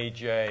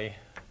Aj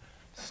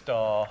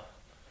star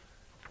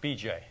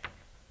Bj.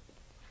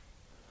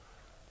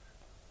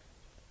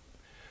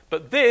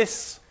 But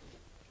this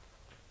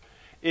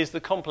is the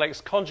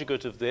complex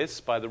conjugate of this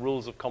by the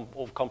rules of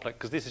complex,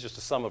 because this is just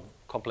a sum of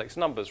complex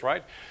numbers,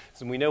 right?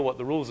 So we know what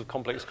the rules of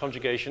complex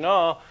conjugation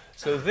are.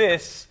 So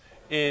this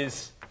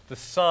is the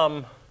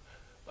sum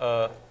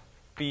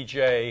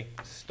Bj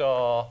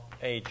star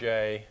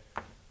Aj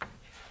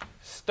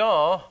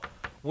star,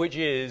 which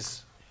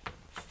is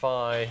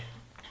phi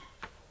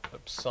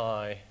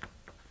psi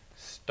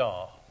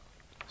star.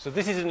 So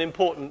this is an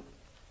important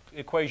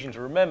equation to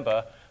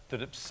remember,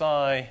 that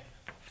psi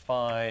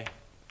phi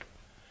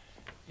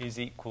is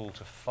equal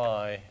to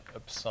phi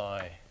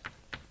psi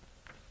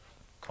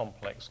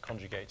complex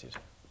conjugated.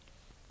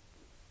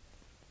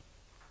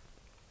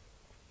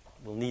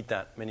 We'll need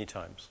that many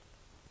times.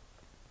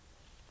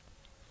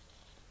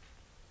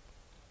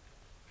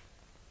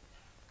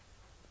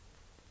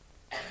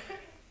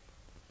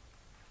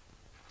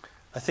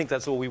 I think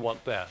that's all we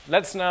want there.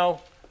 Let's now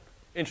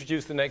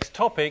introduce the next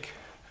topic,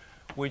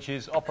 which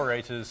is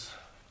operators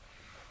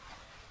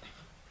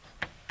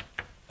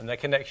and their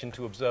connection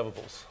to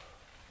observables,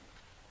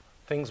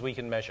 things we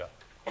can measure.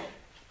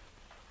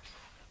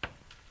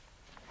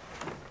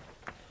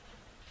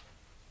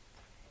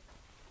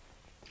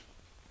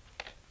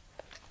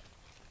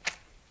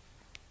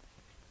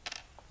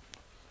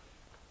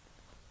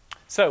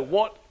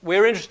 So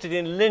we're interested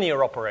in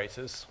linear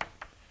operators.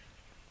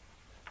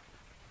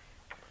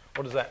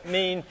 What does that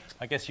mean?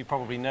 I guess you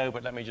probably know,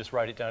 but let me just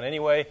write it down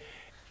anyway.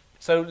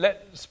 So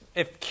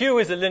if Q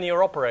is a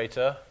linear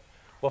operator,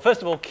 well,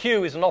 first of all,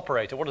 Q is an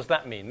operator. What does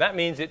that mean? That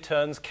means it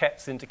turns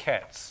kets into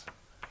kets.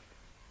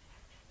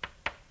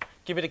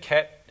 Give it a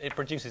ket, it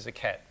produces a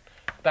ket.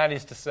 That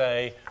is to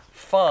say,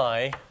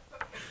 phi,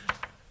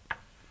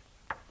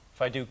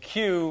 if I do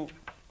Q,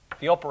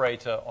 the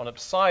operator, on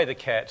psi the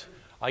ket,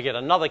 I get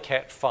another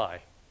ket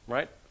phi,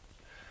 right?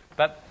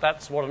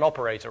 That's what an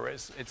operator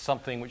is. It's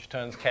something which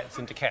turns kets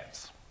into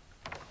kets.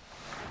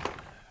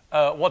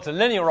 What's a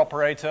linear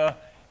operator?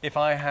 If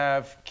I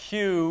have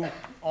Q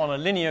on a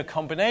linear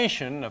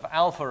combination of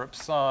alpha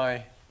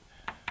psi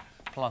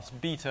plus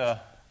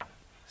beta,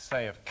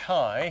 say, of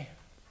chi,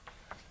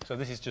 so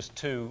this is just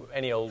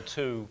any old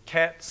two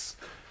kets.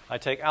 I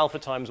take alpha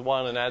times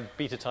one and add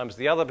beta times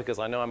the other because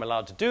I know I'm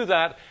allowed to do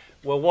that.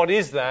 Well, what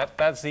is that?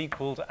 That's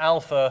equal to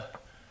alpha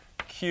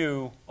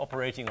Q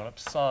operating on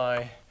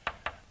psi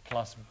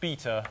plus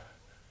beta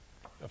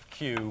of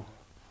Q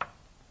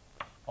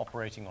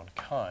operating on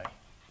chi.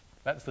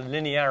 That's the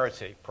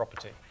linearity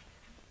property.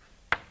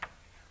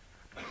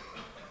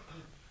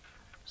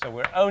 So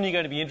we're only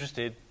going to be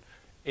interested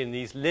in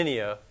these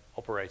linear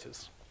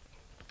operators.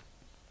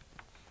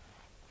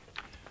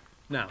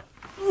 Now,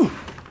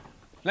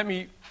 let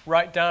me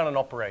write down an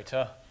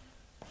operator.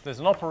 There's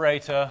an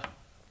operator,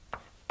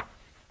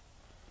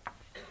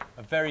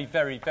 a very,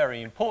 very,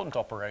 very important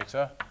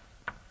operator,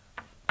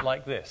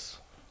 like this.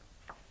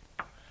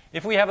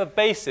 If we have a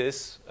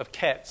basis of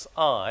kets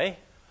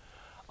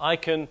I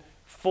can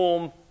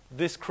form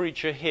this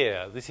creature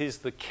here. This is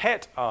the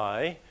ket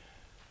I,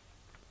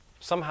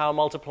 somehow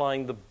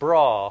multiplying the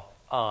bra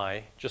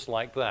I, just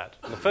like that.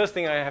 And the first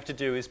thing I have to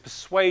do is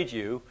persuade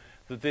you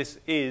that this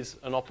is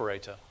an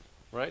operator,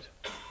 right?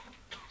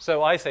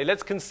 So I say,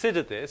 let's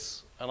consider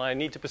this, and I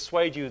need to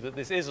persuade you that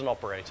this is an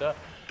operator.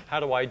 How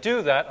do I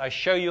do that? I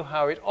show you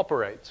how it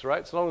operates,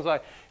 right? So long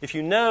as if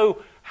you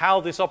know how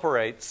this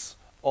operates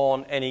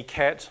on any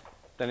ket,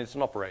 then it's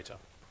an operator.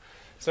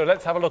 So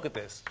let's have a look at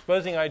this.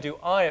 Supposing I do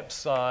I up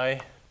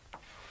psi,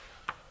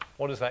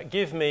 what does that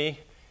give me?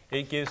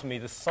 It gives me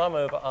the sum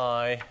over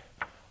I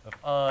of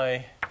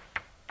I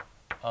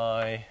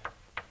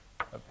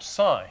of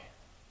psi.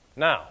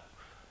 Now,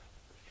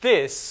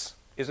 this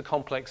is a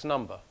complex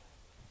number.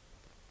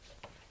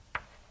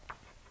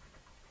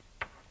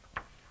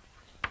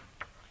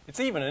 It's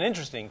even an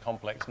interesting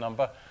complex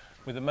number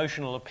with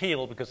emotional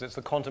appeal because it's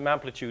the quantum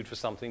amplitude for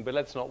something, but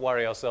let's not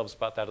worry ourselves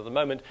about that at the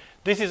moment.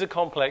 This is a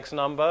complex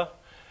number.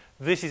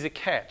 This is a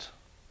ket.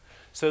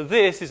 So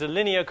this is a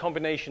linear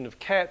combination of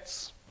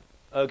kets,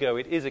 ergo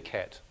it is a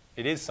ket.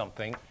 It is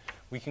something.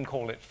 We can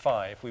call it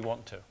phi if we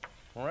want to.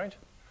 All right?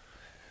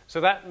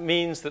 So that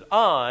means that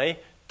I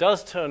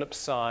does turn up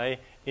psi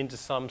into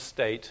some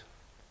state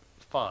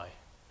phi.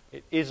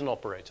 It is an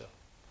operator.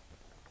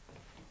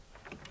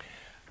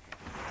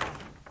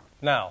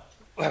 Now,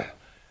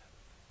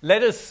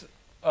 let us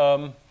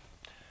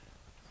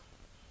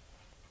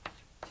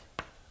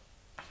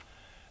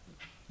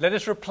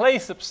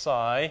replace up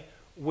psi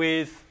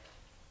with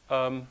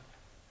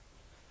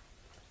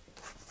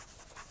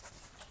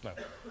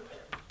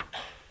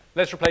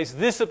let's replace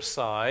this up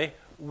psi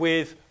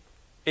with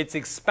its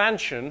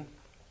expansion,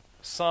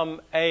 sum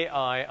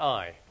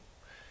aii.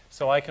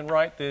 So I can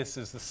write this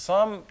as the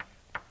sum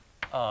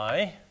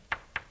I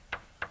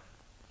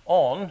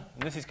on,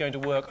 and this is going to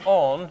work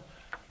on,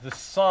 the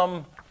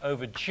sum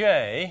over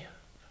j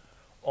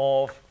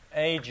of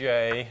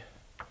aj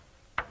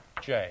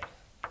j.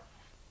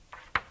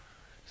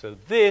 So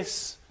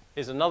this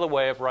is another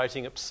way of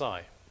writing up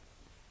psi.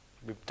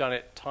 We've done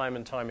it time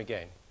and time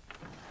again.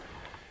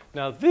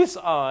 Now this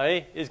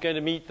I is going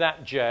to meet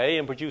that j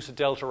and produce a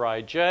delta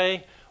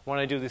ij. When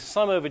I do this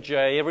sum over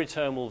j, every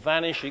term will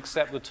vanish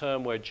except the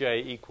term where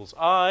j equals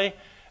I,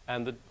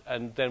 and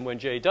then when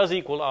j does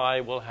equal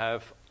I, we'll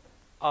have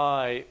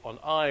I on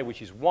I,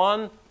 which is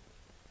 1.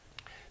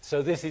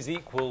 So this is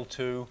equal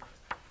to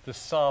the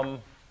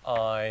sum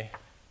I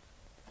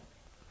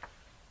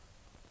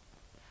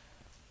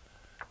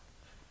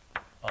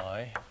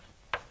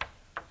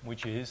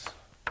which is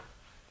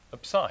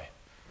up psi.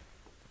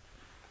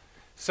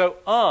 So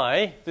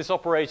I, this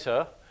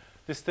operator,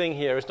 this thing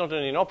here, is not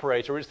only an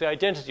operator, it's the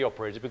identity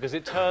operator because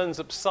it turns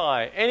up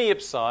psi. Any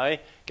up psi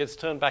gets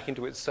turned back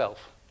into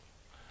itself.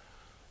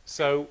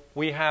 So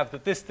we have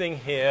that this thing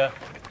here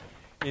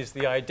is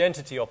the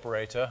identity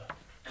operator.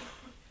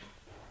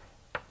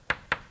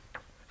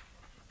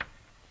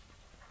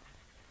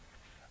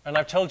 And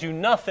I've told you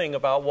nothing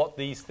about what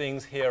these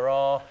things here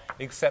are,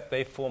 except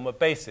they form a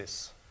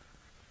basis.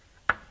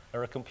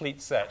 They're a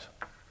complete set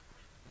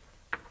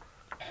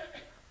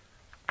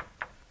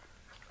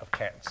of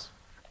kets.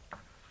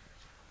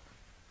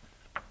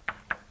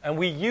 And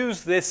we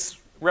use this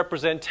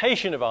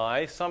representation of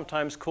I,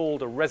 sometimes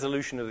called a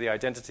resolution of the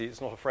identity.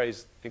 It's not a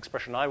phrase, the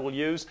expression I will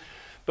use.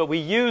 But we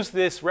use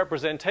this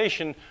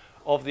representation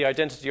of the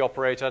identity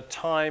operator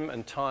time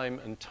and time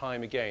and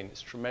time again.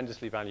 It's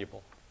tremendously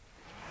valuable.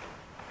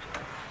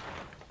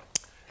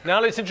 Now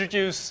let's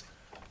introduce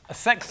a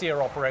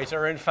sexier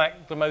operator, in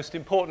fact, the most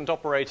important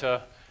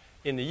operator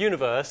in the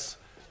universe.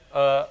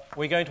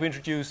 We're going to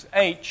introduce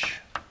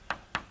H,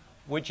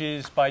 which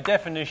is by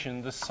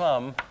definition the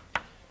sum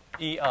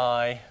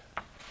EI,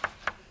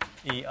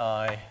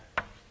 EI,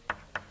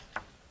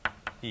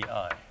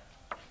 EI.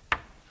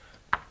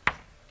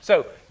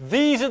 So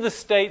these are the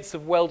states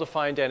of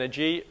well-defined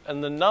energy,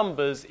 and the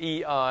numbers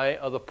EI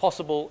are the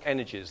possible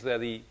energies. They're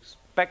the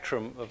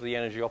spectrum of the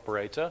energy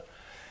operator.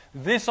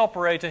 This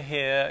operator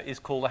here is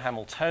called a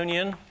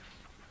Hamiltonian.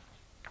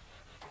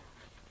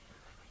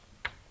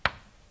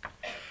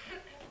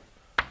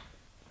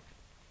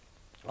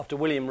 After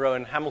William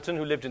Rowan Hamilton,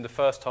 who lived in the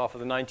first half of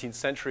the 19th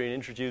century and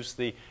introduced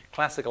the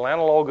classical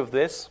analog of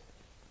this.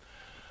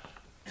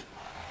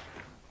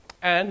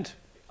 And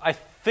I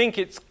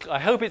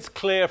hope it's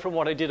clear from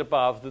what I did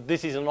above that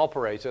this is an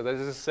operator. That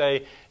is to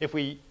say, if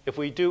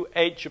we do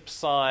H up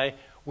psi,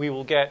 we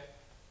will get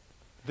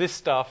this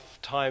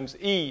stuff times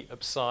E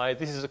up psi.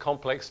 This is a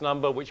complex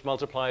number which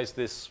multiplies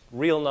this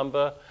real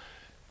number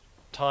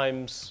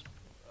times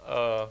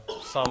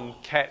some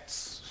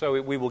kets.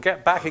 So we will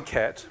get back a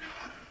ket.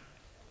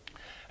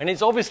 And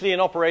it's obviously an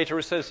operator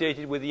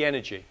associated with the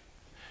energy.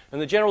 And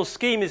the general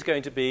scheme is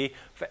going to be,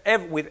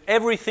 with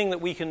everything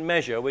that we can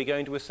measure, we're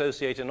going to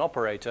associate an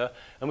operator,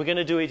 and we're going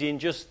to do it in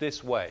just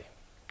this way.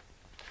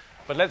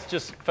 But let's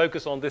just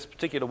focus on this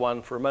particular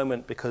one for a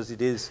moment, because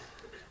it is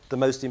the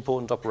most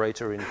important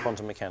operator in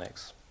quantum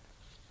mechanics.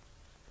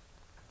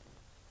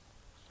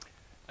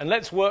 And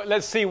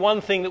let's see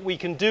one thing that we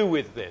can do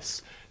with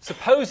this.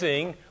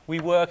 Supposing we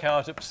work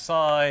out a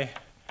psi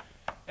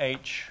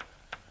h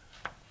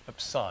of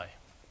psi.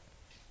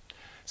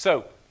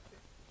 So,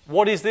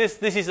 what is this?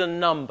 This is a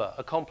number,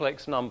 a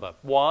complex number.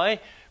 Why?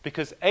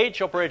 Because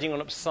h operating on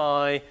a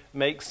psi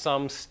makes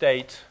some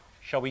state,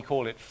 shall we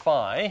call it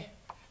phi,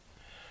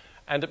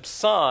 and a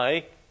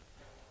psi,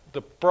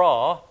 the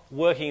bra,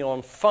 working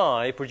on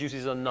phi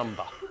produces a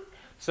number.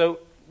 So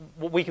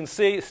what we can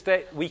say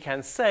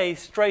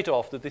straight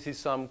off that this is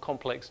some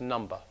complex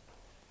number.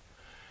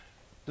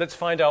 Let's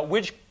find out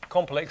which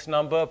complex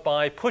number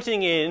by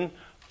putting in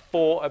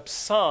for a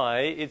psi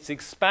its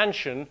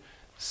expansion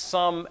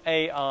some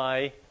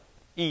ai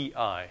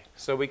ei.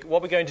 So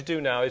what we're going to do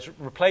now is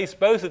replace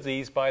both of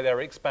these by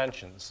their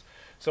expansions.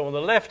 So on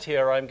the left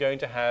here, I'm going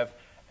to have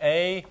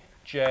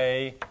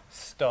aj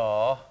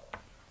star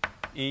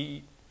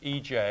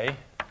ej.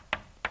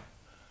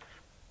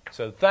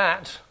 So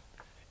that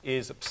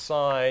is a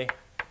psi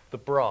the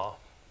bra.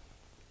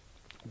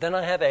 Then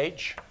I have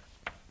h,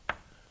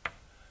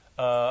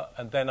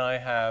 and then I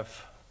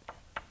have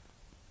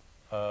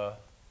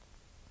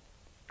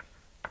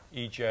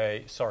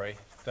ej, sorry,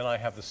 then I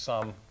have the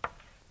sum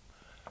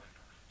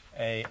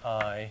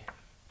ai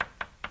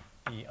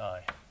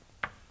ei.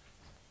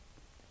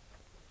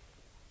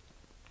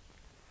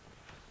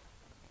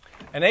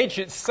 And h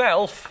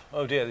itself,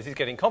 oh dear, this is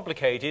getting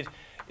complicated,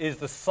 is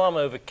the sum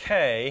over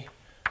k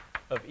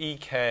of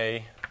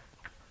ek,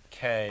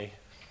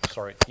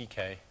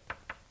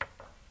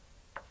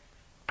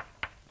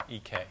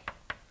 ek.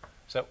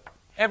 So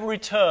every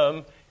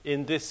term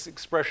in this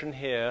expression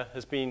here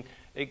has been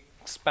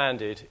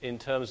expanded in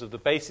terms of the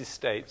basis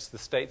states, the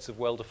states of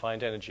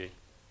well-defined energy,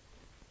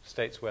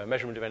 states where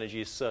measurement of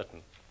energy is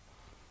certain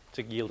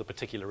to yield a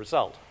particular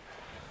result.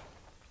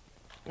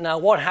 Now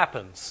what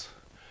happens?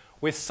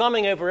 We're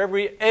summing over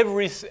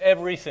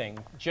everything.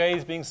 J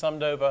is being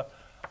summed over,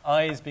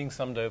 I is being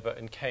summed over,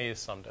 and K is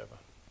summed over.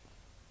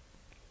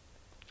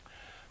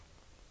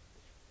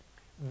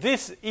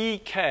 This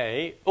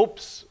EK,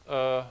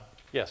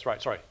 yes,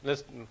 right, sorry.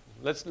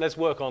 Let's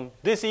work on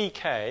this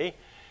EK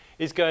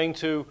is going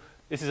to,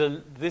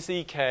 this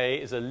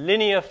EK is a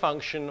linear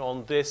function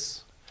on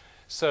this.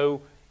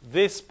 So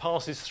this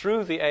passes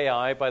through the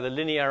AI by the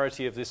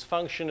linearity of this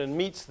function and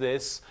meets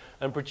this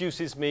and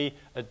produces me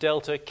a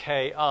delta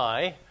Ki.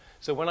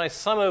 So when I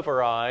sum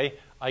over I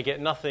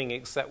get nothing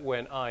except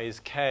when I is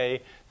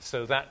K.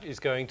 So that is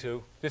going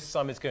to, this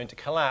sum is going to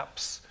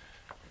collapse.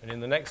 And in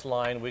the next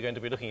line, we're going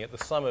to be looking at the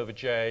sum over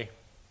J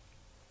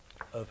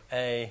of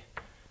A,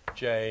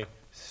 J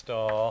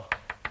star,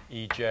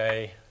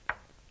 EJ.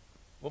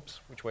 Whoops,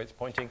 which way it's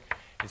pointing?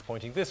 It's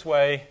pointing this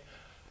way.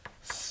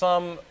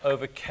 Sum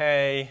over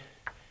K,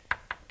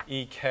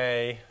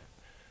 EK,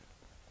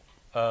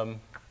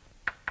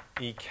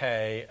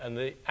 EK. And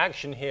the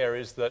action here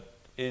is that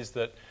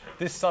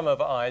this sum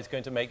over I is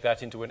going to make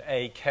that into an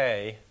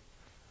AK.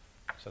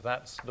 So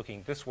that's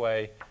looking this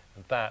way,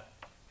 and that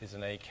is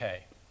an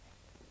AK,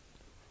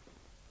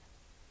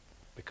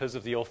 because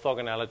of the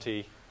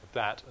orthogonality of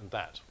that and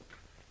that.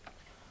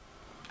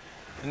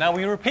 And now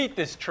we repeat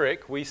this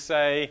trick. We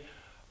say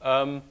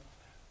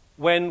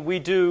when we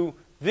do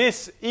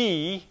this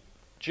E,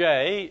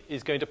 J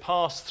is going to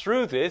pass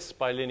through this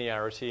by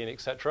linearity and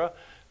etc.,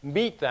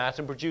 meet that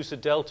and produce a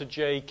delta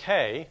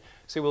JK.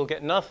 So we'll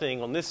get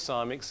nothing on this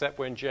sum except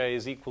when J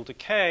is equal to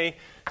K.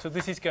 So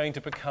this is going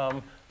to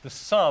become the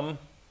sum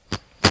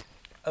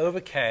over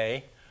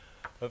K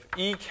of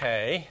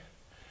EK.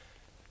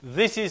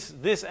 This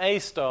A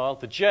star,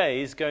 the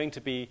J, is going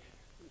to be,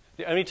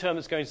 the only term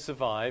that's going to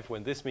survive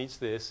when this meets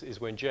this is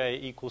when J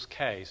equals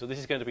K. So this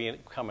is going to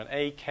become an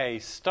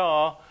AK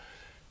star.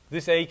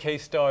 This AK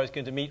star is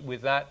going to meet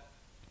with that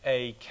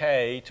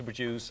AK to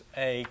produce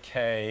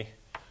AK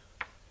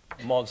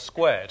mod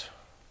squared.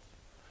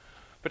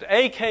 But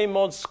AK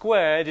mod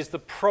squared is the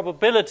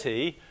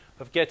probability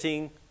of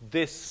getting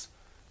this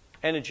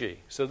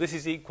energy. So this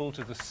is equal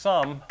to the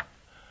sum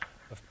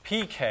of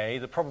PK,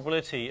 the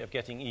probability of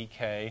getting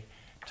EK,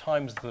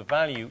 times the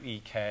value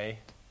EK.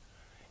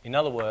 In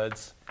other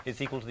words,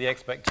 it's equal to the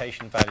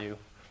expectation value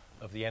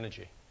of the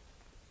energy.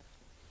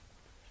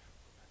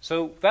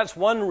 So that's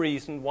one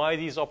reason why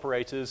these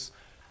operators,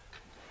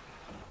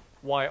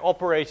 why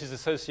operators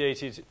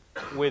associated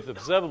with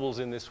observables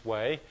in this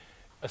way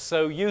are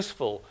so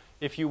useful.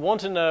 If you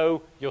want to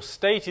know your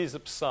state is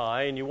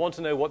psi and you want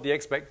to know what the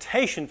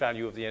expectation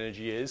value of the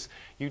energy is,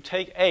 you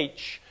take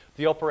H,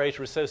 the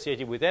operator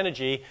associated with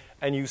energy,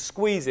 and you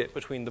squeeze it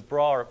between the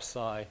bra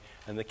psi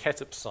and the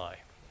ket psi.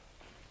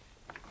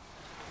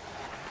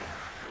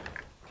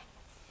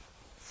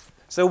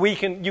 So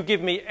you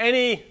give me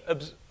any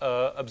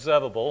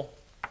observable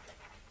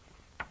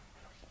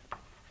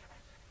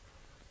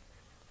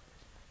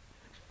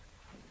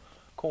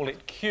call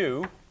it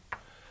Q.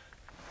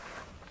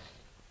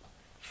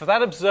 For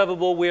that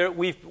observable,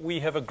 we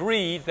have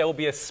agreed there will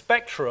be a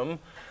spectrum,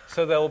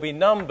 so there will be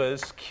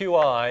numbers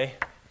Qi,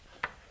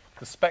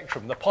 the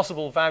spectrum, the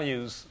possible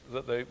values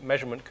that the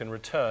measurement can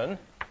return.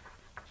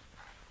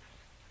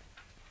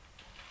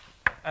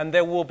 And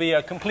there will be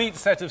a complete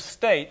set of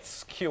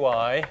states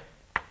Qi.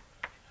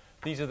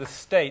 These are the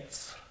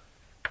states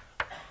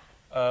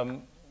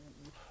for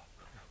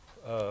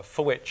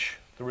which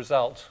the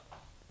result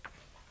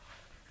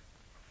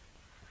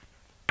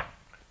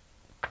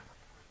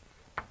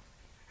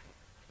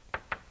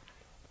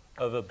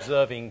of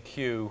observing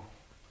Q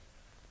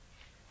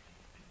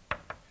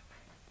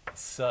is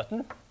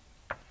certain.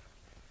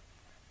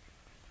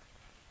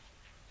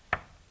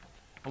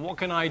 And what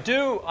can I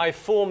do? I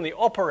form the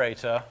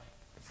operator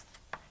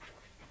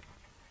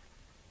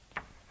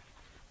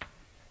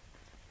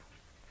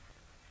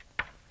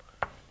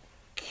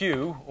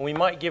Q, and we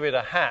might give it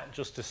a hat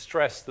just to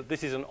stress that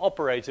this is an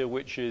operator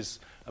which is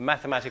a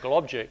mathematical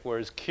object,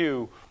 whereas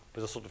Q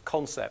was a sort of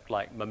concept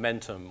like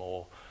momentum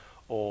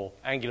or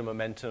angular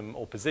momentum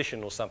or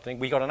position or something.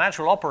 We got an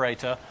actual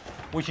operator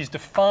which is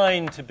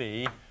defined to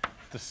be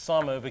the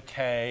sum over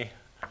K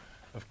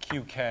of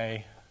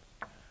QK,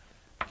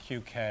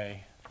 QK,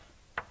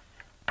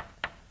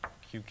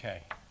 QK.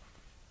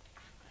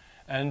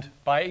 And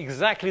by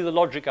exactly the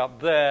logic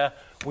up there,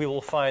 we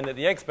will find that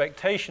the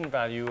expectation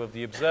value of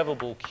the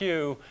observable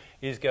Q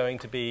is going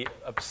to be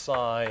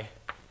psi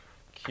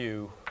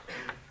Q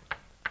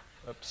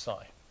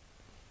psi.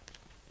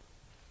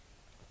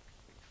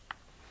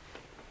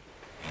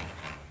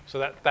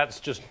 So that's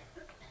just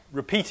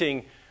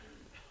repeating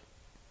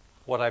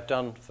what I've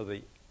done for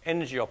the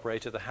energy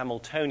operator, the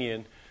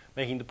Hamiltonian,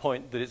 making the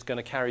point that it's going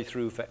to carry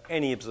through for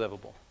any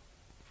observable.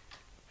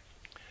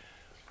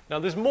 Now,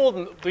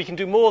 we can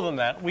do more than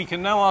that. We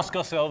can now ask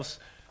ourselves,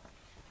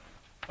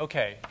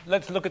 okay,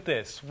 let's look at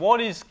this. What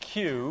is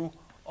Q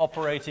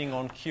operating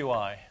on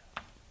Qi?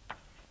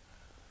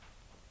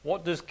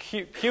 What does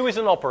Q is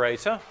an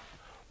operator.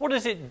 What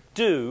does it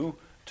do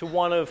to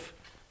one of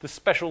the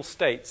special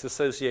states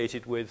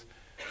associated with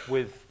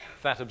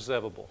that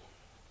observable?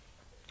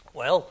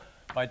 Well,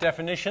 by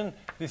definition,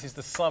 this is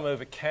the sum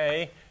over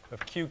K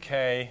of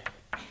QK,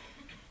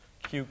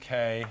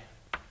 QK,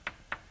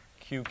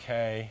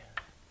 QK,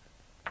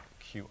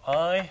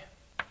 QI,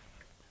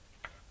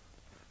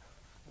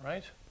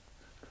 right?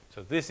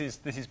 So this is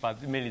by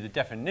merely the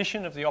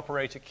definition of the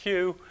operator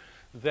Q.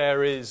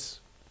 There is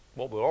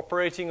what we're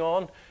operating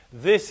on.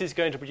 This is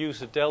going to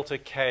produce a delta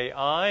Ki.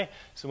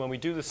 So when we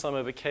do the sum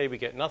over K, we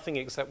get nothing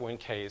except when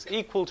K is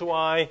equal to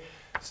I.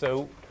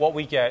 So what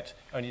we get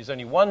is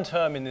only one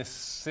term in this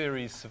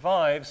series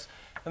survives,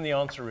 and the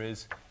answer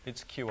is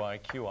it's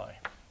Qi, Qi.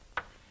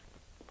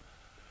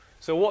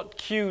 So what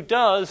Q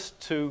does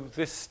to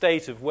this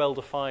state of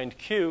well-defined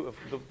Q, of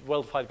the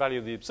well-defined value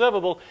of the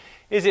observable,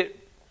 is it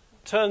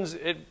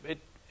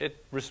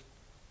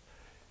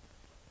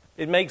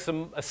makes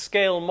a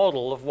scale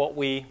model of what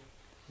we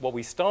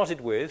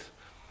started with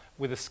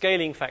a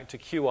scaling factor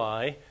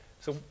Qi.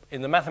 So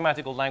in the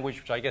mathematical language,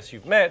 which I guess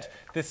you've met,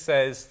 this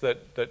says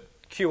that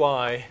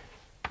Qi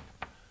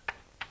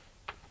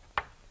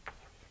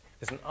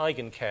is an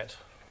eigenket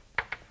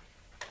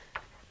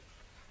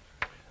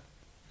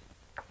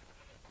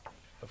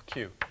of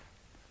Q.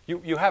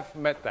 You have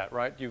met that,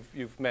 right?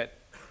 You've met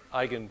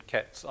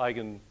eigenkets,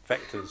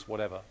 eigenvectors,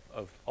 whatever,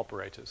 of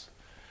operators.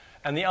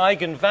 And the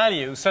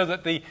eigenvalue, so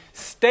that the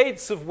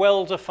states of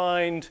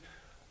well-defined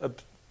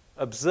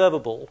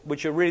observable,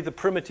 which are really the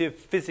primitive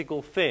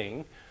physical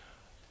thing,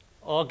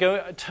 are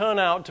going to turn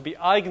out to be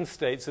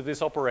eigenstates of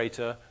this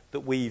operator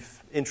that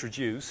we've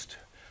introduced,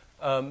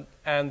 and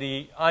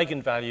the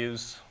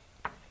eigenvalues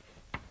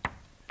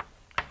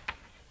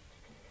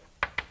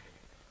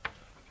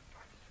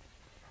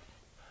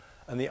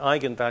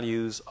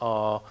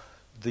are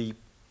the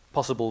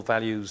possible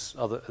values,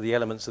 are the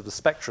elements of the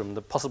spectrum,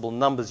 the possible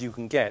numbers you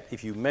can get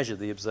if you measure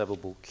the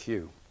observable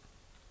Q.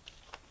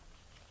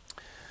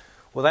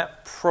 Well,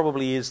 that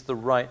probably is the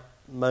right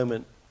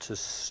moment to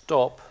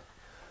stop.